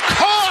 It's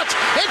caught!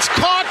 It's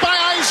caught by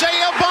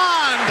Isaiah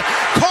Bond.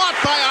 Caught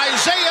by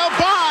Isaiah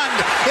Bond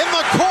in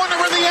the corner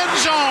of the end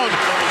zone.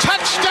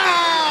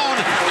 Touchdown,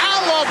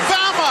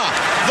 Alabama.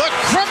 The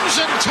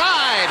Crimson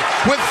Tide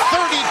with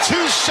 32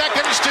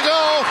 seconds to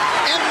go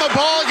in the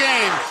ball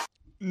game.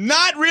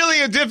 Not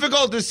really a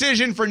difficult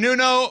decision for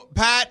Nuno,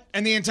 Pat,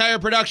 and the entire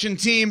production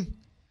team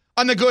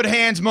on the Good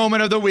Hands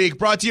moment of the week,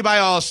 brought to you by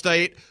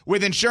Allstate.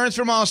 With insurance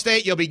from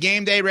Allstate, you'll be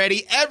game day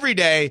ready every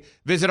day.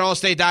 Visit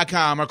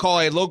allstate.com or call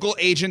a local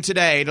agent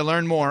today to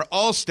learn more.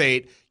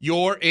 Allstate,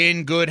 you're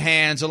in good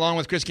hands. Along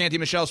with Chris Canty,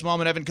 Michelle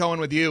Smallman, Evan Cohen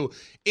with you.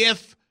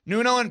 If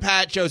Nuno and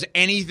Pat chose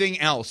anything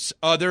else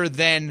other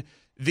than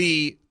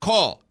the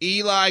call,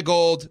 Eli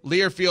Gold,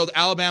 Learfield,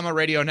 Alabama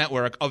Radio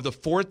Network, of the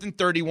 4th and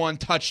 31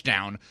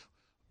 touchdown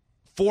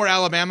for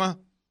Alabama,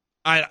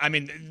 I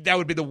mean, that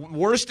would be the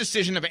worst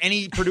decision of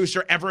any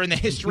producer ever in the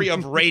history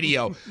of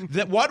radio.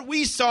 That what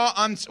we saw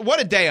on what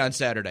a day on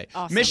Saturday.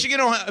 Awesome.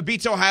 Michigan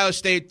beats Ohio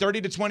State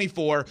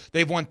 30-24.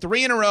 They've won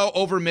 3 in a row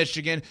over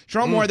Michigan.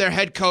 Jerome Moore, their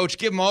head coach,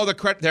 give them all the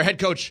credit. Their head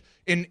coach,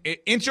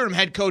 interim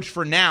head coach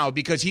for now,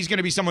 because he's going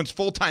to be someone's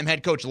full-time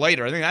head coach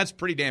later. I think that's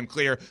pretty damn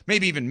clear.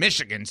 Maybe even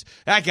Michigan's.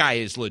 That guy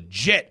is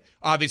legit,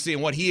 obviously,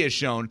 in what he has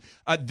shown.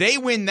 They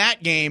win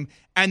that game.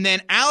 And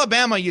then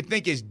Alabama, you'd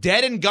think, is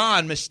dead and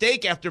gone,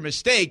 mistake after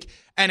mistake.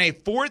 And a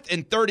 4th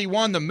and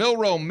 31, the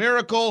Milroe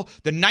miracle,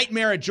 the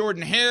nightmare at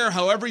Jordan-Hare,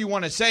 however you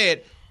want to say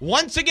it.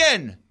 Once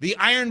again, the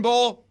Iron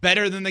Bowl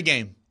better than the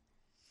game.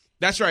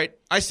 That's right.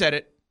 I said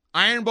it.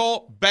 Iron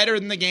Bowl better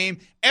than the game.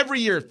 Every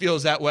year it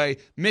feels that way.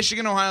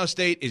 Michigan, Ohio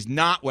State is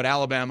not what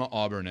Alabama,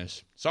 Auburn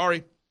is.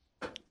 Sorry.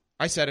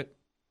 I said it.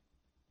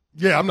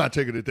 Yeah, I'm not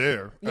taking it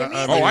there.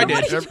 I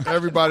did.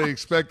 Everybody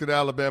expected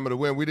Alabama to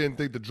win. We didn't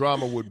think the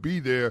drama would be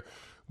there.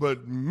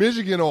 But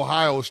Michigan,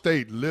 Ohio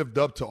State lived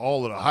up to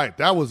all of the hype.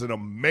 That was an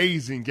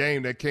amazing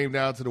game that came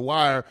down to the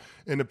wire.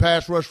 And the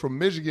pass rush from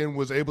Michigan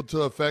was able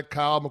to affect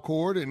Kyle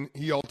McCord, and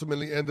he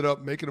ultimately ended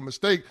up making a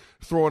mistake,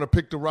 throwing a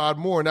pick to Rod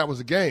Moore, and that was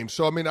the game.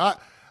 So, I mean, I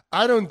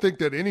don't think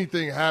that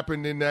anything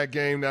happened in that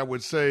game that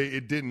would say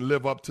it didn't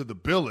live up to the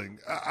billing.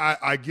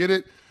 I get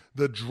it.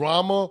 The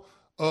drama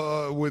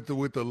with the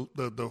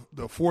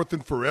 4th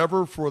and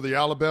forever for the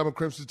Alabama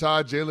Crimson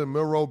Tide, Jalen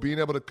Milroe being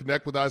able to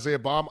connect with Isaiah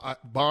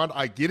Bond,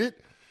 I get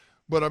it.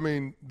 But, I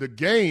mean, the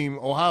game,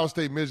 Ohio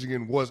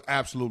State-Michigan, was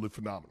absolutely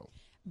phenomenal.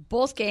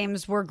 Both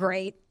games were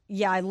great.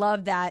 Yeah, I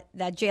love that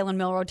Jalen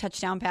Milroe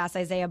touchdown pass,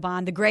 Isaiah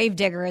Bond. The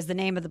Gravedigger is the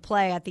name of the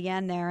play at the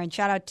end there. And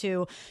shout out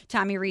to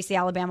Tommy Rees, the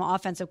Alabama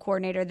offensive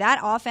coordinator. That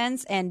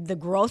offense and the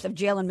growth of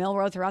Jalen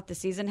Milroe throughout the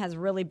season has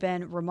really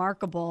been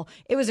remarkable.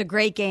 It was a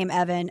great game,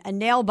 Evan, a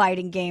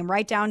nail-biting game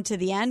right down to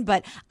the end.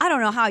 But I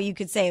don't know how you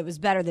could say it was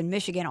better than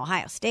Michigan,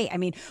 Ohio State. I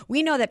mean,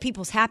 we know that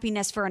people's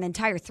happiness for an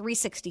entire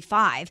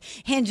 365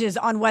 hinges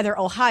on whether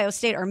Ohio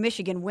State or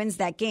Michigan wins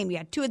that game. You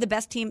had two of the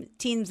best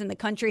teams in the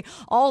country,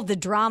 all of the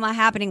drama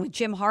happening with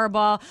Jim Harbaugh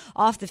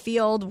off the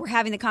field. We're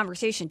having the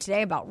conversation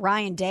today about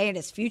Ryan Day and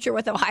his future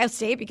with Ohio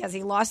State because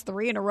he lost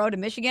 3 in a row to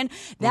Michigan.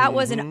 That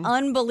was an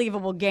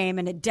unbelievable game,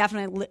 and it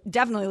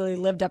definitely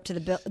lived up to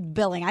the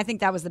billing. I think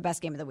that was the best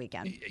game of the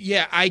weekend.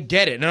 Yeah, I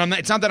get it. And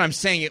it's not that I'm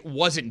saying it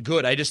wasn't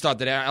good. I just thought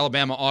that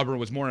Alabama-Auburn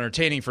was more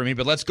entertaining for me.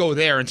 But let's go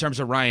there in terms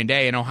of Ryan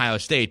Day and Ohio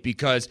State,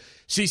 because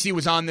CC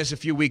was on this a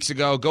few weeks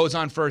ago, goes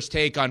on First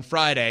Take on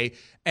Friday,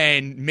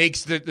 and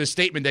makes the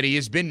statement that he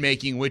has been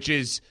making, which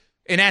is,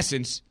 in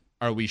essence,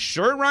 are we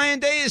sure Ryan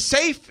Day is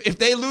safe if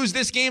they lose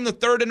this game the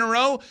 3rd in a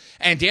row?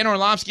 And Dan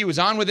Orlovsky was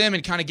on with him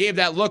and kind of gave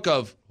that look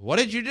of, what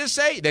did you just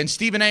say? Then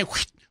Stephen A.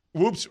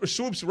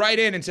 swoops right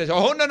in and says,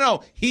 oh,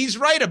 no, he's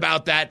right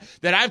about that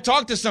I've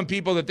talked to some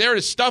people that there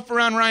is stuff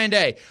around Ryan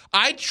Day.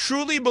 I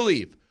truly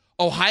believe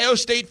Ohio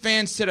State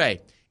fans today,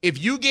 if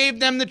you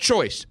gave them the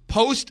choice,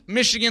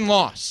 post-Michigan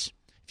loss,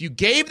 if you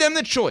gave them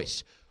the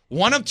choice,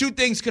 one of two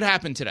things could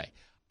happen today.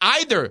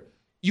 Either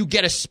you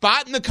get a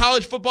spot in the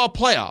college football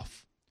playoff,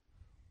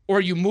 or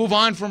you move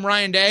on from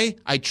Ryan Day.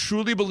 I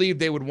truly believe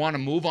they would want to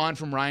move on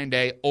from Ryan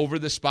Day over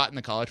the spot in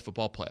the college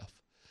football playoff.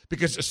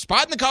 Because a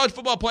spot in the college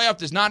football playoff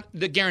does not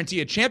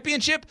guarantee a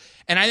championship,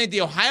 and I think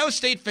the Ohio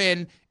State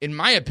fan, in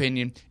my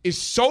opinion,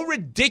 is so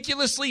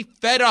ridiculously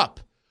fed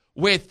up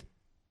with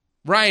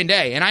Ryan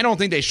Day, and I don't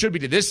think they should be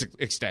to this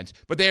extent,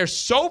 but they are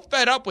so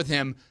fed up with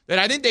him that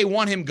I think they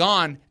want him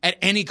gone at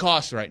any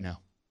cost right now.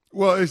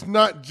 Well, it's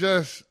not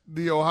just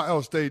the Ohio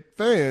State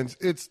fans.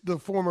 It's the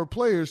former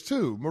players,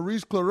 too.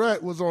 Maurice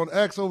Clarett was on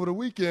X over the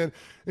weekend,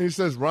 and he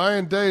says,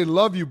 Ryan Day,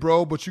 love you,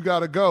 bro, but you got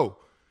to go.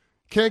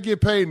 Can't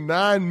get paid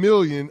 $9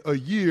 million a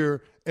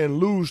year and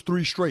lose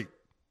 3 straight.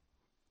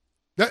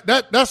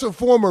 That's a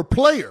former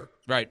player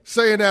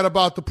saying that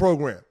about the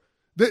program.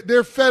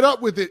 They're fed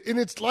up with it,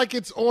 and it's like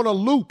it's on a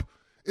loop.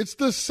 It's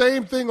the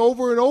same thing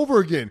over and over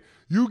again.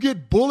 You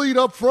get bullied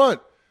up front.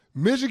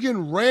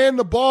 Michigan ran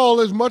the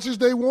ball as much as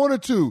they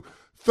wanted to,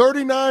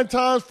 39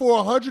 times for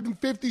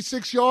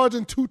 156 yards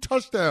and 2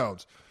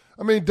 touchdowns.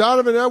 I mean,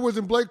 Donovan Edwards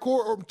and Blake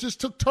Corum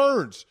just took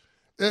turns.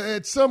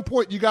 At some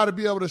point, you got to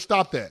be able to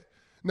stop that.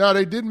 Now,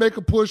 they did make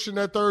a push in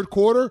that third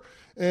quarter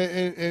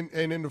and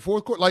in the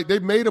fourth quarter. Like, they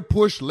made a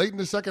push late in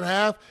the second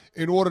half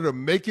in order to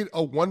make it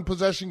a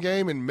one-possession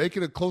game and make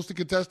it a closely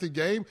contested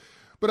game.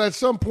 But at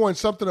some point,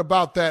 something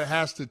about that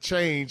has to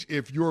change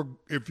if you're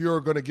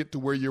going to get to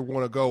where you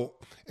want to go.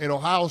 And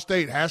Ohio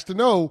State has to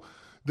know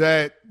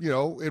that,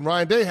 and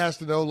Ryan Day has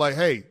to know, like,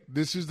 hey,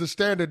 this is the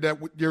standard that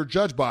you're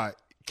judged by.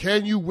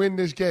 Can you win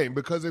this game?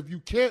 Because if you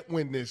can't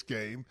win this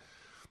game,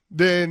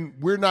 then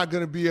we're not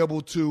going to be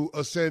able to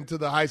ascend to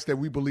the heights that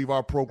we believe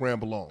our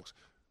program belongs.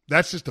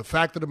 That's just the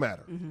fact of the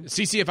matter. Mm-hmm.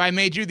 CC, if I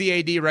made you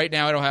the AD right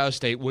now at Ohio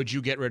State, would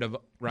you get rid of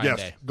Ryan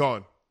Day? Yes,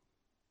 gone.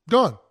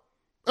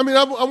 I mean,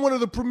 I'm one of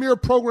the premier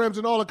programs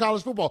in all of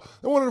college football.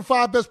 I'm one of the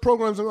 5 best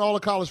programs in all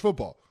of college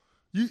football.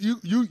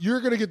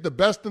 You're going to get the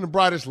best and the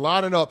brightest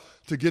lining up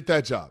to get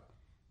that job.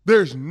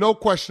 There's no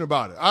question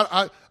about it.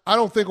 I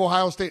don't think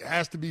Ohio State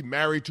has to be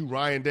married to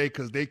Ryan Day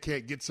because they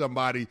can't get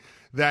somebody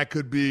that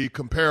could be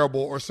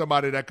comparable or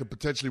somebody that could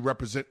potentially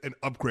represent an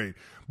upgrade.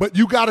 But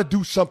you got to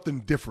do something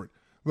different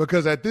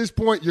because at this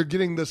point you're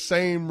getting the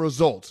same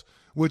results,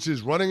 which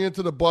is running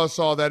into the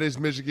buzzsaw that is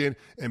Michigan.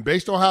 And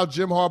based on how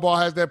Jim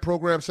Harbaugh has that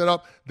program set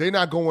up, they're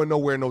not going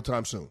nowhere no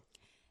time soon.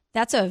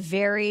 That's a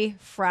very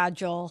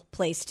fragile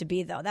place to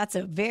be, though. That's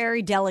a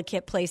very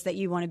delicate place that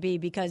you want to be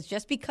because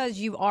just because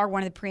you are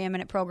one of the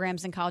preeminent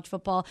programs in college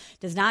football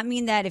does not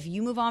mean that if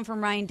you move on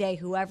from Ryan Day,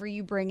 whoever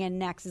you bring in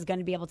next is going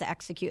to be able to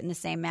execute in the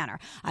same manner.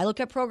 I look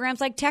at programs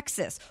like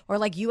Texas or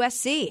like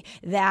USC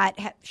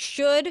that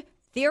should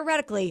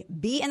theoretically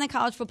be in the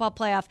college football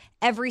playoff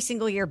every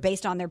single year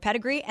based on their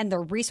pedigree and the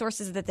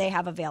resources that they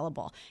have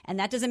available. And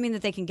that doesn't mean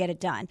that they can get it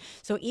done.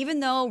 So even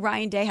though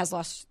Ryan Day has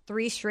lost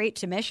 3 straight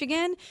to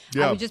Michigan,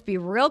 I would just be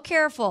real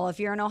careful if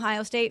you're an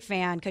Ohio State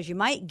fan because you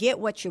might get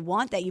what you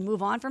want that you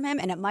move on from him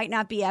and it might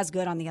not be as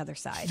good on the other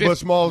side. But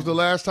Smalls, the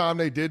last time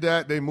they did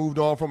that, they moved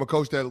on from a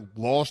coach that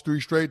lost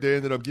 3 straight. They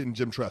ended up getting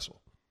Jim Tressel.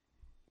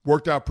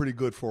 Worked out pretty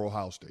good for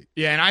Ohio State.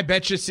 Yeah, and I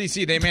bet you,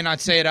 CC, they may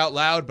not say it out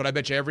loud, but I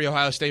bet you every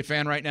Ohio State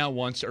fan right now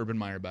wants Urban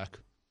Meyer back.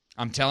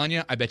 I'm telling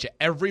you, I bet you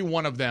every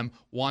one of them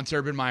wants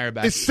Urban Meyer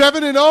back. It's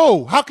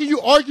 7-0. How can you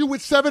argue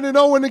with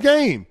 7-0 in the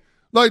game?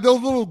 Like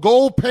those little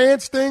gold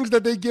pants things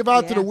that they give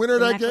out to the winner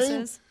of that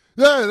necklaces.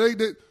 Game? Yeah,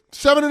 they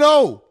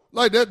 7-0.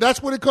 Like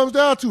that's what it comes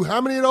down to.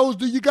 How many of those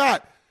do you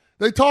got?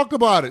 They talked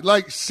about it.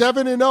 Like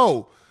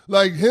 7-0.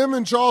 Like him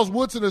and Charles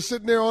Woodson are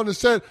sitting there on the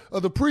set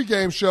of the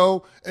pregame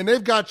show, and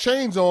they've got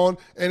chains on,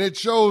 and it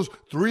shows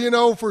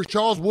 3-0 for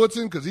Charles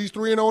Woodson because he's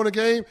 3-0 in the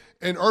game,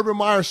 and Urban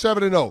Meyer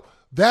 7-0.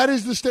 That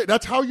is the state.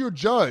 That's how you're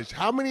judged.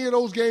 How many of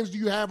those games do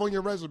you have on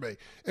your resume?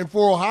 And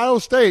for Ohio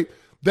State,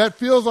 that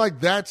feels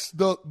like that's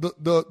the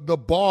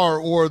bar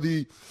or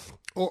the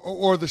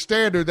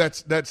standard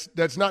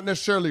that's not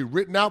necessarily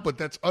written out, but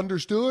that's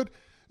understood.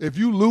 If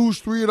you lose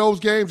 3 of those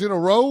games in a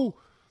row,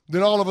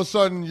 then all of a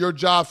sudden your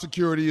job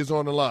security is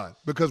on the line.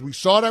 Because we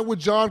saw that with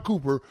John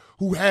Cooper,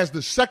 who has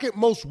the second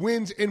most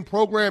wins in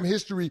program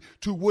history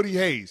to Woody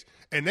Hayes.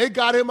 And they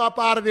got him up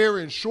out of there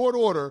in short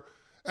order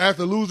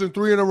after losing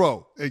 3 in a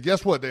row. And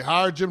guess what? They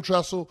hired Jim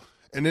Tressel,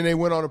 and then they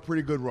went on a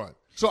pretty good run.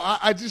 So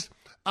I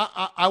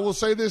will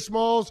say this,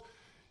 Smalls.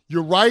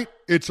 You're right.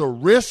 It's a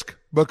risk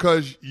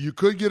because you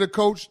could get a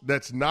coach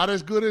that's not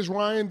as good as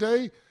Ryan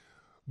Day,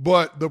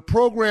 but the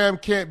program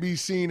can't be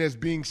seen as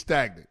being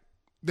stagnant.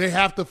 They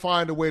have to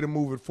find a way to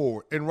move it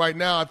forward. And right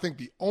now, I think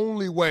the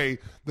only way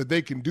that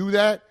they can do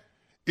that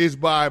is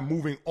by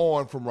moving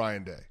on from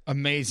Ryan Day.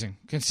 Amazing.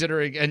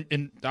 Considering,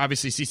 and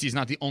obviously CeCe's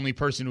not the only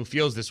person who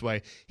feels this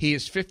way. He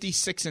is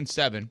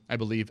 56-7, I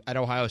believe, at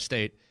Ohio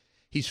State.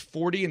 He's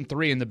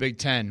 40-3 in the Big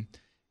Ten.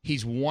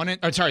 He's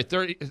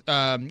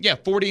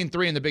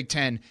 40-3 in the Big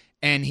Ten,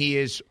 and he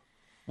is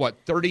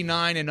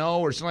 39-0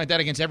 or something like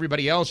that against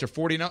everybody else, or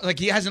 40-0. Like,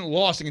 he hasn't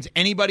lost against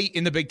anybody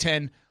in the Big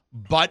Ten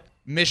but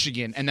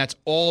Michigan, and that's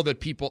all that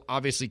people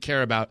obviously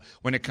care about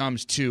when it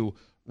comes to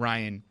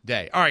Ryan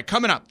Day. All right,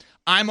 coming up,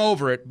 I'm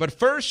over it. But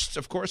first,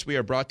 of course, we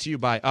are brought to you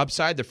by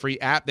Upside, the free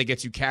app that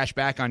gets you cash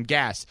back on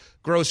gas,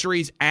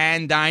 groceries,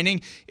 and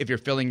dining. If you're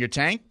filling your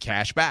tank,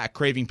 cash back.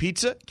 Craving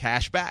pizza,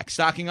 cash back.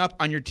 Stocking up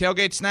on your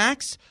tailgate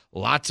snacks,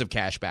 lots of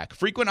cash back.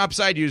 Frequent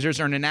Upside users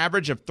earn an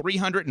average of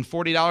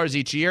 $340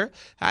 each year.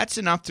 That's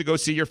enough to go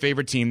see your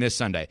favorite team this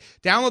Sunday.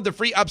 Download the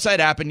free Upside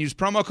app and use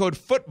promo code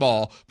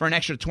FOOTBALL for an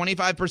extra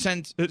 25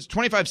 cents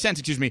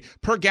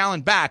per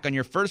gallon back on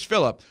your first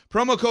fill-up.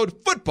 Promo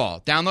code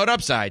FOOTBALL. Download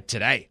Upside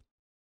today.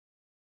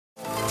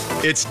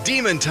 It's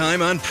Demon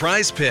Time on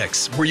Prize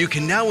Picks, where you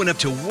can now win up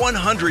to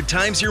 100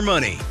 times your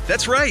money.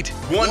 That's right,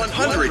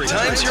 100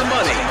 times your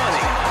money.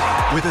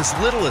 With as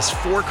little as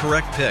 4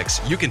 correct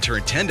picks, you can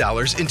turn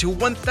 $10 into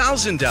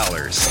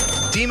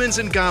 $1,000. Demons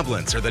and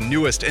Goblins are the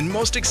newest and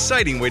most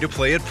exciting way to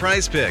play at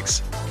Prize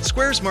Picks.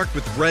 Squares marked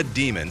with red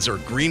demons or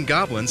green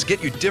goblins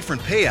get you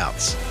different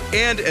payouts.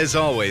 And as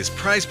always,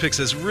 Prize Picks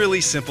is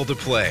really simple to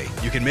play.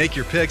 You can make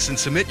your picks and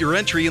submit your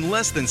entry in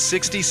less than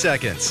 60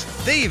 seconds.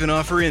 They even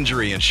offer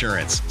injury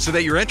insurance, so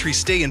that your entries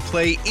stay in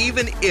play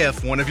even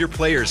if one of your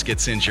players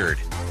gets injured.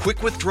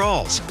 Quick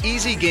withdrawals,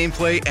 easy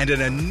gameplay, and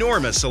an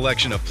enormous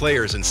selection of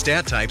players and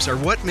stat types are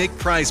what make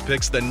Prize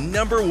Picks the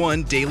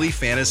 #1 daily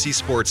fantasy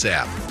sports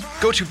app.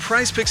 Go to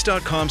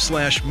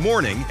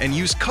prizepicks.com/morning and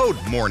use code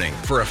MORNING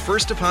for a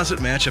first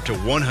deposit match up to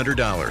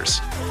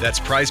 $100. That's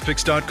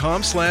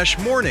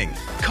prizepicks.com/morning.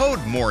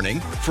 Code MORNING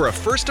for a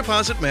first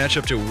deposit match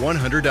up to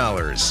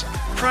 $100.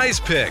 Prize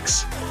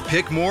Picks.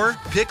 Pick more,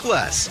 pick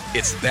less.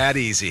 It's that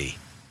easy.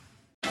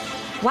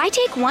 Why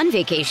take one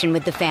vacation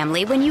with the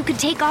family when you could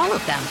take all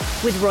of them?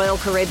 With Royal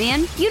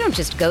Caribbean, you don't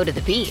just go to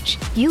the beach.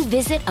 You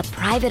visit a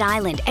private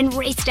island and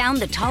race down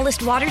the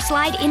tallest water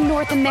slide in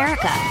North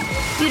America.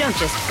 You don't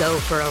just go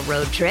for a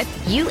road trip.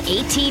 You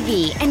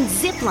ATV and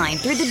zip line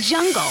through the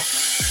jungle.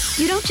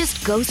 You don't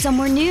just go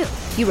somewhere new.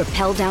 You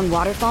rappel down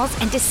waterfalls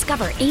and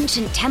discover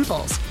ancient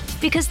temples.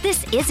 Because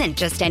this isn't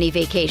just any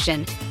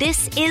vacation.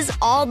 This is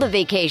all the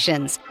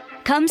vacations.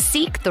 Come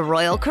seek the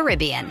Royal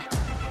Caribbean.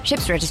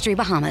 Ships Registry,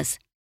 Bahamas.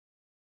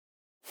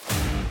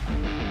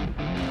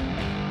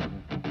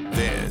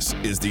 This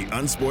is the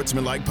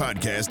Unsportsmanlike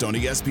Podcast on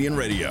ESPN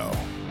Radio.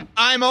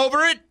 I'm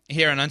over it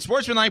here on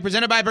Unsportsmanlike,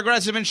 presented by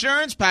Progressive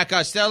Insurance. Pat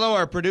Costello,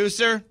 our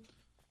producer.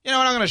 You know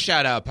what? I'm going to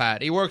shout out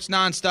Pat. He works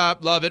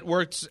nonstop. Love it.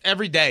 Works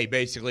every day,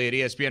 basically, at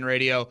ESPN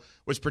Radio.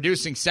 Was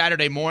producing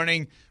Saturday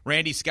morning.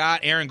 Randy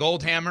Scott, Aaron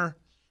Goldhammer.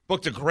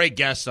 Booked a great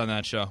guest on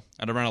that show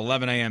at around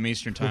 11 a.m.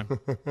 Eastern time.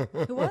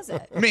 Who was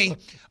it? Me.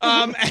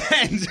 And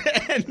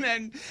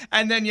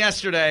then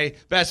yesterday,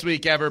 best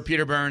week ever,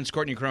 Peter Burns,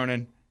 Courtney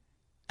Cronin,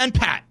 and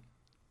Pat.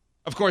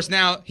 Of course,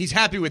 now he's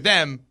happy with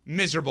them,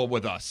 miserable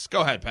with us.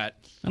 Go ahead, Pat.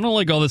 I don't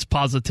like all this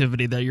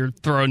positivity that you're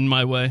throwing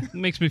my way. It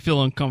makes me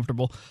feel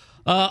uncomfortable.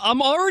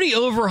 I'm already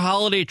over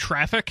holiday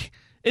traffic.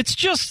 It's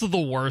just the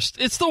worst.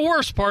 It's the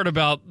worst part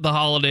about the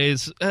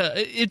holidays.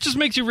 It just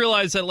makes you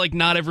realize that, like,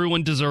 not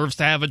everyone deserves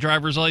to have a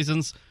driver's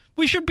license.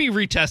 We should be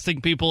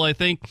retesting people, I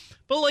think.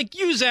 But, like,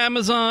 use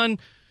Amazon,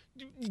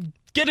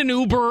 get an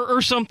Uber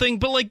or something,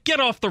 but, like,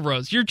 get off the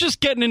roads. You're just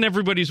getting in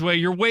everybody's way.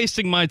 You're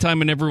wasting my time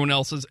and everyone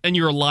else's, and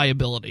you're a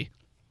liability.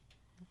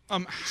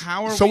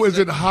 Is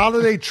it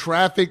holiday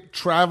traffic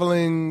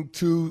traveling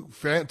to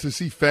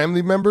see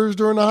family members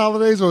during the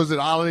holidays, or is it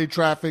holiday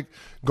traffic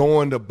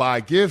going to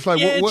buy gifts?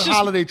 Like, what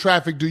holiday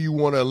traffic do you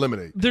want to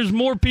eliminate? There's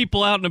more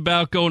people out and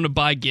about going to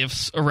buy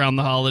gifts around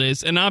the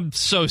holidays, and I'm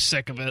so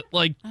sick of it.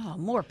 Like,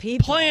 more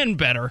people. Plan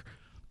better.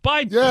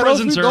 Buy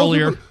presents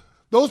earlier.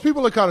 those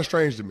people are kind of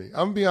strange to me. I'm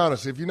going to be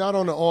honest. If you're not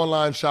on the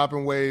online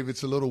shopping wave,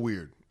 it's a little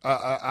weird.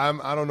 I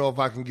don't know if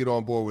I can get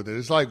on board with it.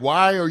 It's like,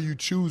 why are you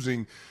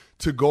choosing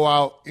to go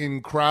out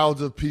in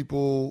crowds of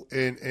people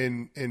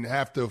and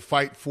have to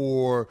fight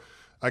for,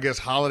 I guess,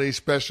 holiday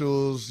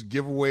specials,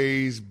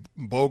 giveaways,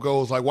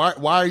 BOGOs? Like,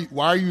 why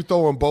are you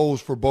throwing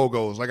bows for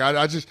BOGOs? Like,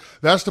 I just,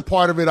 that's the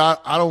part of it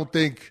I don't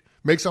think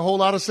makes a whole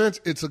lot of sense.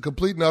 It's a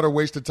complete and utter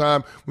waste of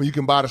time when you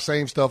can buy the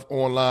same stuff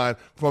online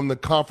from the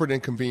comfort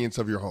and convenience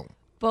of your home.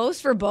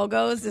 Bows for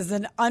BOGOs is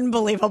an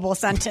unbelievable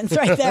sentence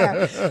right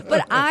there.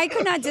 But I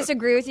could not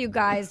disagree with you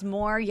guys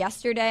more.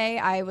 Yesterday,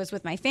 I was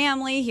with my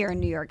family here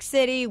in New York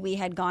City. We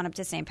had gone up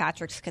to St.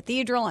 Patrick's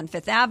Cathedral on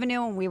Fifth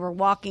Avenue, and we were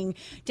walking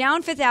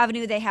down Fifth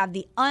Avenue. They have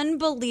the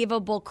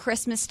unbelievable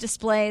Christmas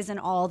displays in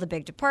all the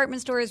big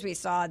department stores. We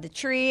saw the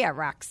tree at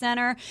Rock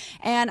Center.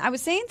 And I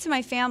was saying to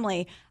my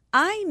family,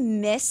 I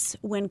miss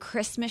when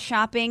Christmas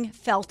shopping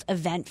felt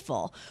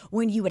eventful,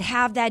 when you would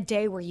have that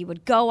day where you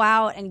would go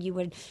out and you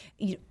would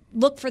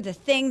look for the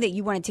thing that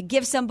you wanted to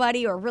give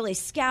somebody or really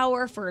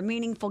scour for a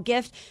meaningful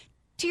gift.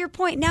 To your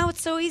point, now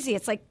it's so easy.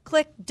 It's like,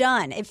 click,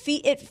 done. It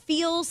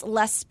feels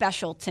less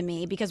special to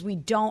me because we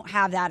don't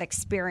have that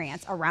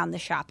experience around the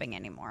shopping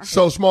anymore.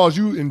 So, Smalls,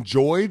 you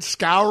enjoyed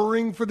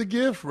scouring for the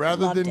gift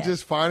rather Loved than it.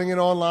 just finding it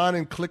online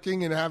and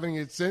clicking and having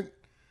it sent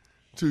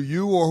to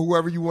you or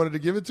whoever you wanted to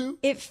give it to?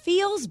 It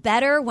feels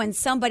better when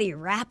somebody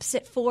wraps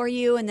it for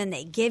you and then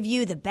they give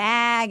you the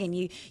bag and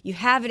you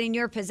have it in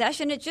your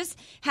possession. It just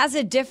has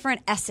a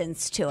different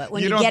essence to it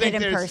when you get it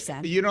in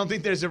person. You don't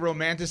think there's a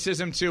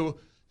romanticism to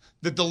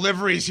the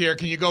deliveries here?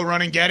 Can you go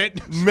run and get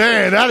it?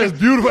 Man, that is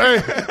beautiful. Hey,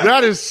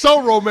 that is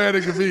so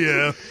romantic of me,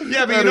 yeah.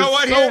 Yeah, but that you know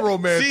what? So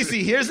romantic.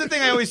 Cece, here's the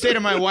thing I always say to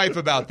my wife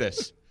about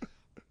this.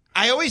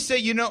 I always say,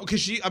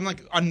 because I'm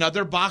like,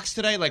 another box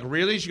today? Like,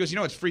 really? She goes,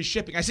 it's free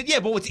shipping. I said, yeah,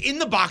 but what's in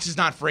the box is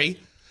not free.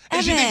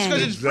 And she thinks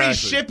because it's free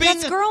shipping.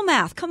 That's girl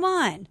math. Come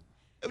on.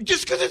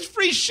 Just because it's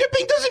free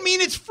shipping doesn't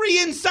mean it's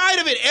free inside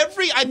of it. I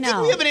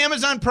think we have an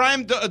Amazon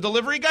Prime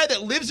delivery guy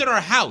that lives at our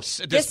house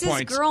at this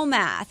point. This is girl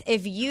math.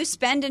 If you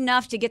spend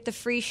enough to get the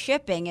free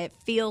shipping, it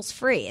feels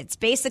free. It's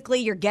basically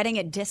you're getting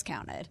it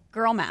discounted.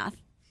 Girl math.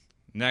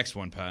 Next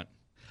one, Pat.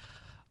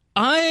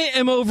 I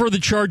am over the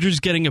Chargers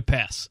getting a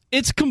pass.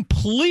 It's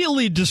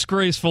completely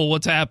disgraceful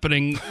what's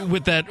happening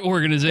with that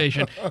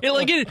organization.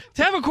 To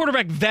have a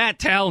quarterback that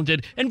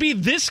talented and be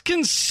this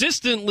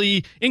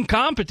consistently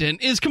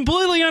incompetent is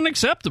completely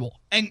unacceptable.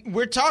 And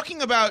we're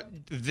talking about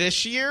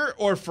this year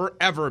or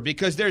forever,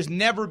 because there's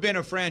never been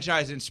a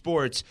franchise in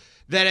sports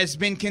that has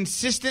been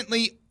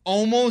consistently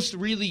almost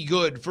really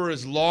good for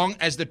as long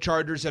as the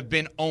Chargers have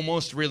been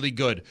almost really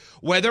good.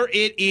 Whether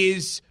it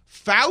is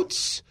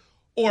Fouts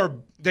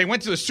or they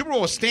went to the Super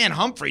Bowl with Stan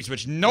Humphries,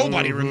 which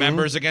nobody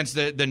remembers, against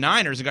the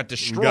Niners and got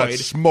destroyed. Got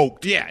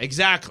smoked. Yeah,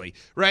 exactly.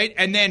 Right?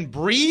 And then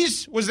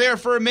Breeze was there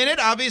for a minute,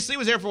 obviously.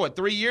 Was there for,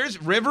 3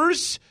 years?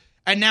 Rivers,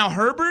 and now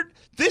Herbert.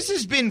 This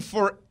has been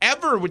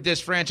forever with this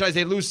franchise.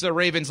 They lose to the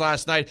Ravens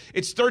last night.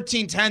 It's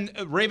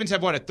 13-10. Ravens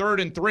have, a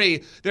 3rd and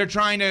 3. They're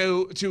trying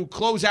to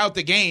close out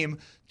the game.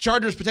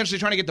 Chargers potentially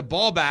trying to get the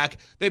ball back.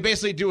 They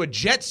basically do a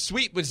jet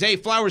sweep with Zay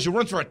Flowers, who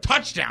runs for a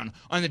touchdown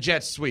on the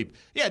jet sweep.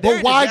 Yeah,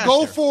 but why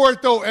go for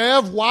it, though,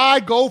 Ev?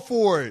 Why go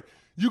for it?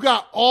 You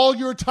got all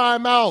your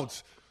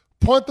timeouts.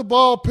 Punt the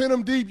ball, pin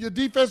them deep. Your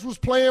defense was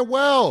playing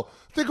well.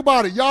 Think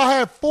about it. Y'all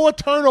had 4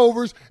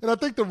 turnovers, and I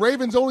think the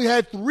Ravens only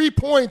had 3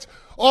 points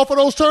off of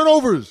those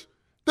turnovers.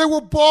 They were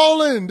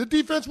balling. The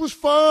defense was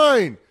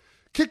fine.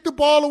 Kick the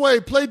ball away,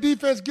 play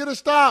defense, get a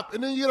stop,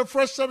 and then you get a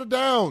fresh set of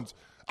downs.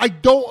 I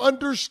don't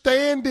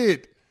understand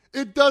it.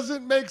 It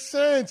doesn't make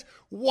sense.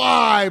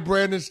 Why,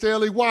 Brandon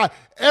Staley? Why?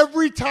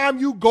 Every time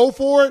you go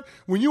for it,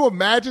 when you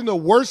imagine the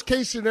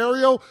worst-case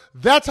scenario,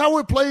 that's how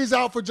it plays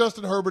out for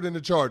Justin Herbert and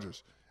the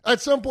Chargers.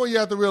 At some point, you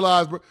have to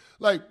realize,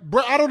 I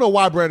don't know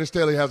why Brandon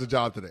Staley has a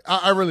job today.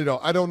 I really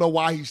don't. I don't know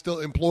why he's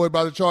still employed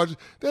by the Chargers.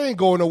 They ain't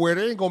going nowhere.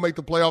 They ain't going to make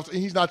the playoffs, and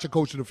he's not your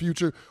coach in the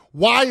future.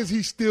 Why is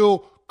he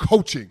still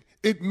coaching?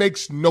 It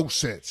makes no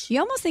sense.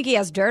 You almost think he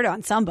has dirt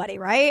on somebody,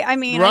 right? I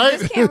mean, right? I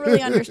just can't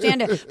really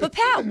understand it. But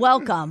Pat,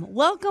 welcome.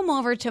 Welcome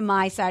over to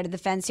my side of the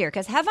fence here.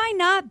 Because have I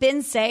not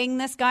been saying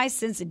this, guys,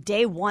 since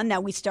day one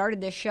that we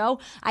started this show?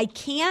 I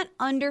can't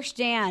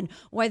understand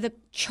why the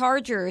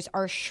Chargers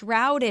are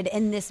shrouded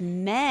in this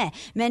meh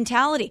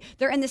mentality.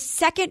 They're in the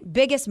second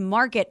biggest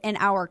market in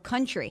our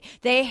country.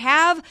 They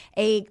have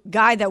a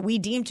guy that we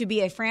deem to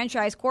be a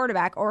franchise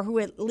quarterback, or who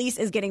at least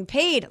is getting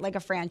paid like a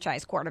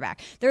franchise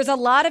quarterback. There's a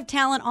lot of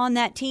talent on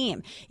that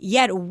team,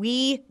 yet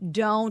we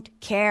don't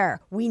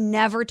care. We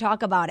never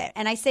talk about it.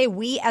 And I say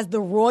we as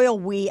the royal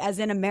we, as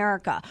in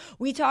America.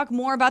 We talk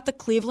more about the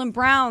Cleveland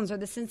Browns or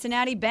the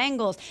Cincinnati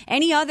Bengals,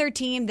 any other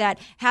team that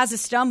has a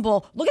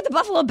stumble. Look at the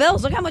Buffalo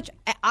Bills. Look how much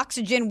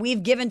oxygen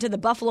we've given to the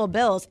Buffalo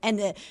Bills, and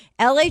the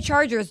LA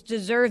Chargers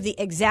deserve the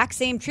exact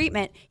same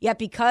treatment, yet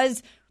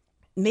because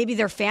maybe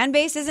their fan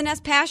base isn't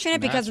as passionate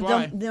because of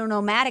the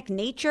nomadic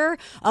nature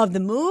of the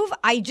move,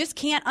 I just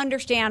can't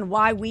understand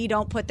why we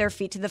don't put their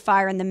feet to the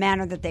fire in the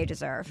manner that they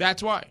deserve.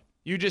 That's why.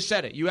 You just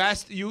said it.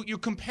 You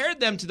compared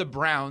them to the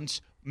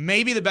Browns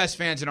maybe the best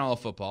fans in all of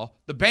football.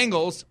 The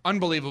Bengals,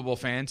 unbelievable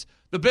fans.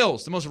 The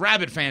Bills, the most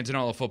rabid fans in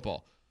all of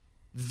football.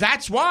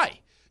 That's why.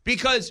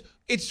 Because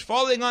it's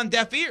falling on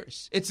deaf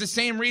ears. It's the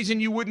same reason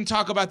you wouldn't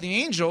talk about the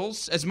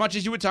Angels as much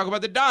as you would talk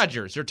about the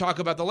Dodgers or talk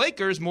about the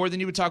Lakers more than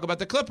you would talk about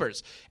the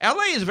Clippers.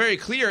 LA is very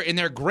clear in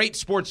their great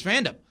sports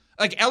fandom.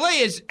 Like,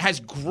 LA has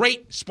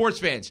great sports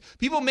fans.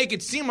 People make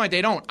it seem like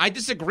they don't. I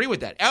disagree with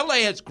that.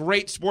 LA has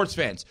great sports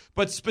fans,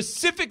 but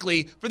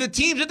specifically for the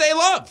teams that they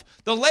love.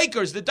 The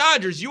Lakers, the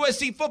Dodgers,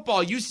 USC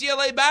football,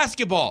 UCLA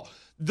basketball.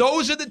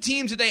 Those are the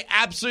teams that they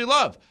absolutely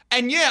love.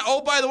 And yeah,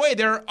 oh, by the way,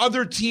 there are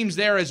other teams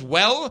there as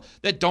well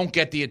that don't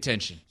get the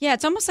attention. Yeah,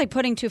 it's almost like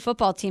putting 2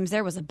 football teams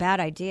there was a bad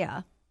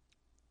idea.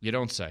 You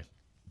don't say.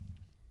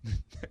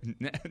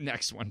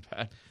 Next one,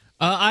 Pat.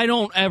 I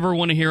don't ever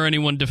want to hear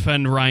anyone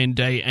defend Ryan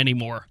Day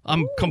anymore.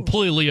 I'm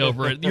completely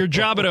over it. Your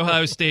job at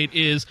Ohio State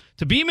is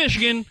to beat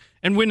Michigan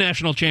and win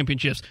national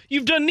championships.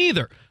 You've done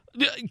neither.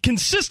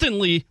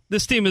 Consistently,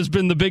 this team has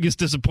been the biggest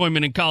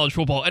disappointment in college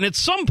football. And at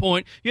some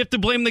point, you have to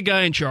blame the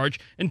guy in charge.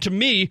 And to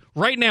me,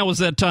 right now is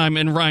that time,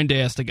 and Ryan Day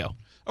has to go.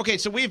 Okay,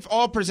 so we've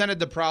all presented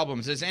the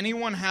problems. Does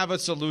anyone have a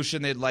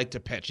solution they'd like to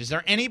pitch? Is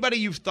there anybody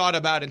you've thought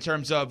about in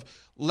terms of,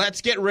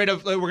 let's get rid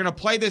of, we're going to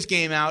play this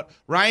game out.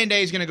 Ryan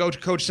Day is going to go to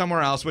coach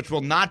somewhere else, which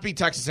will not be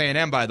Texas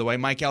A&M, by the way.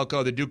 Mike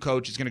Elko, the Duke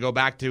coach, is going to go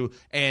back to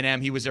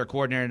A&M. He was their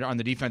coordinator on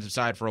the defensive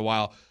side for a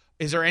while.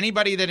 Is there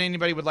anybody that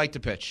anybody would like to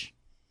pitch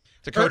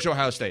to coach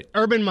Ohio State?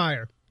 Urban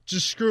Meyer.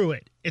 Just screw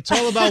it. It's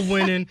all about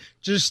winning.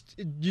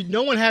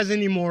 No one has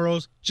any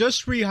morals.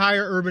 Just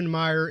rehire Urban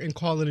Meyer and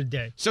call it a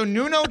day. So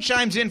Nuno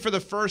chimes in for the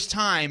first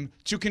time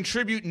to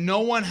contribute no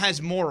one has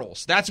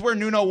morals. That's where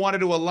Nuno wanted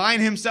to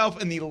align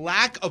himself in the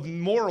lack of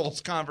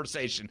morals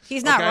conversation.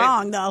 He's not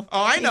wrong, though.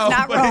 Oh, I know. He's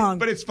not wrong.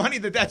 But it's funny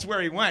that that's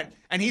where he went.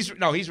 And he's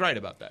right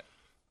about that.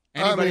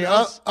 Anybody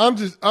else? I'm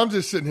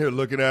just sitting here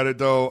looking at it,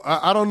 though.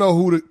 I don't know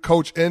who the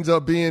coach ends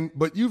up being,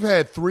 but you've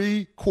had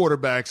 3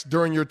 quarterbacks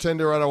during your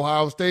tenure at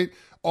Ohio State.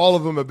 All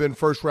of them have been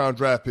first-round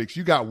draft picks.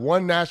 You got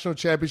 1 national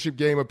championship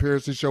game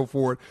appearance to show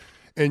for it,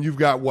 and you've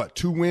got,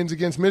 2 wins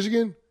against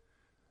Michigan?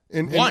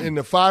 In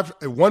the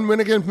 1 win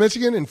against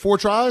Michigan in 4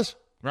 tries?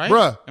 Right?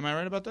 Bruh. Am I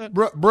right about that?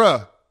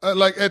 Bruh.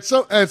 Like, at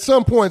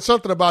some point,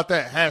 something about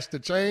that has to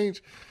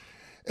change,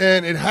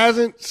 and it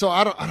hasn't. So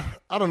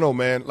I don't know,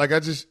 man. Like,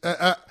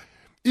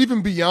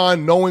 even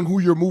beyond knowing who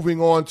you're moving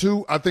on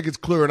to, I think it's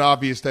clear and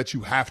obvious that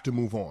you have to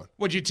move on.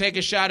 Would you take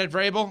a shot at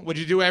Vrabel? Would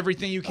you do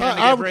everything you can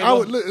to get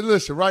Vrabel?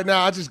 Listen, right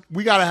now,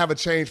 we got to have a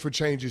change for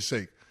change's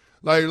sake.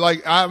 This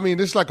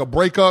is like a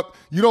breakup.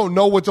 You don't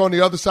know what's on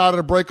the other side of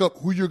the breakup,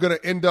 who you're going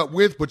to end up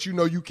with, but you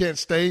know you can't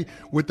stay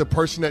with the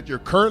person that you're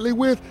currently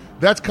with.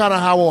 That's kind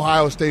of how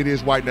Ohio State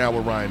is right now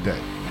with Ryan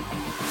Day.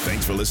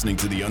 Thanks for listening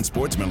to the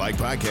Unsportsmanlike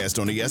podcast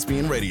on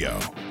ESPN Radio.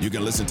 You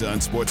can listen to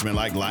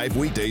Unsportsmanlike live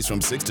weekdays from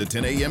 6 to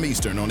 10 a.m.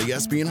 Eastern on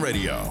ESPN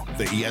Radio,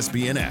 the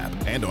ESPN app,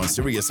 and on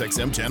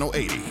SiriusXM Channel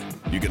 80.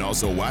 You can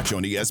also watch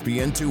on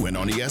ESPN2 and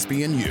on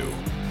ESPNU.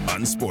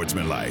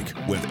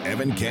 Unsportsmanlike with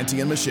Evan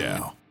Canty and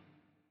Michelle.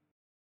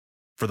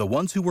 For the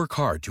ones who work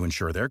hard to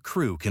ensure their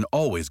crew can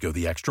always go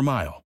the extra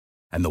mile,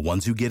 and the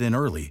ones who get in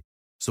early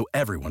so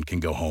everyone can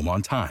go home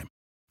on time,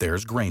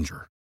 there's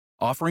Grainger,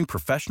 offering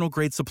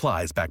professional-grade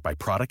supplies backed by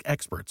product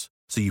experts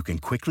so you can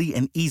quickly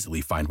and easily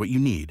find what you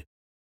need.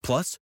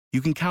 Plus, you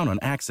can count on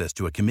access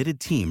to a committed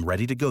team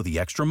ready to go the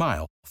extra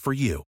mile for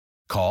you.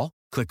 Call,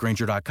 click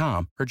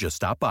Grainger.com, or just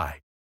stop by.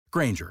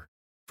 Grainger,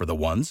 for the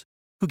ones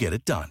who get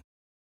it done.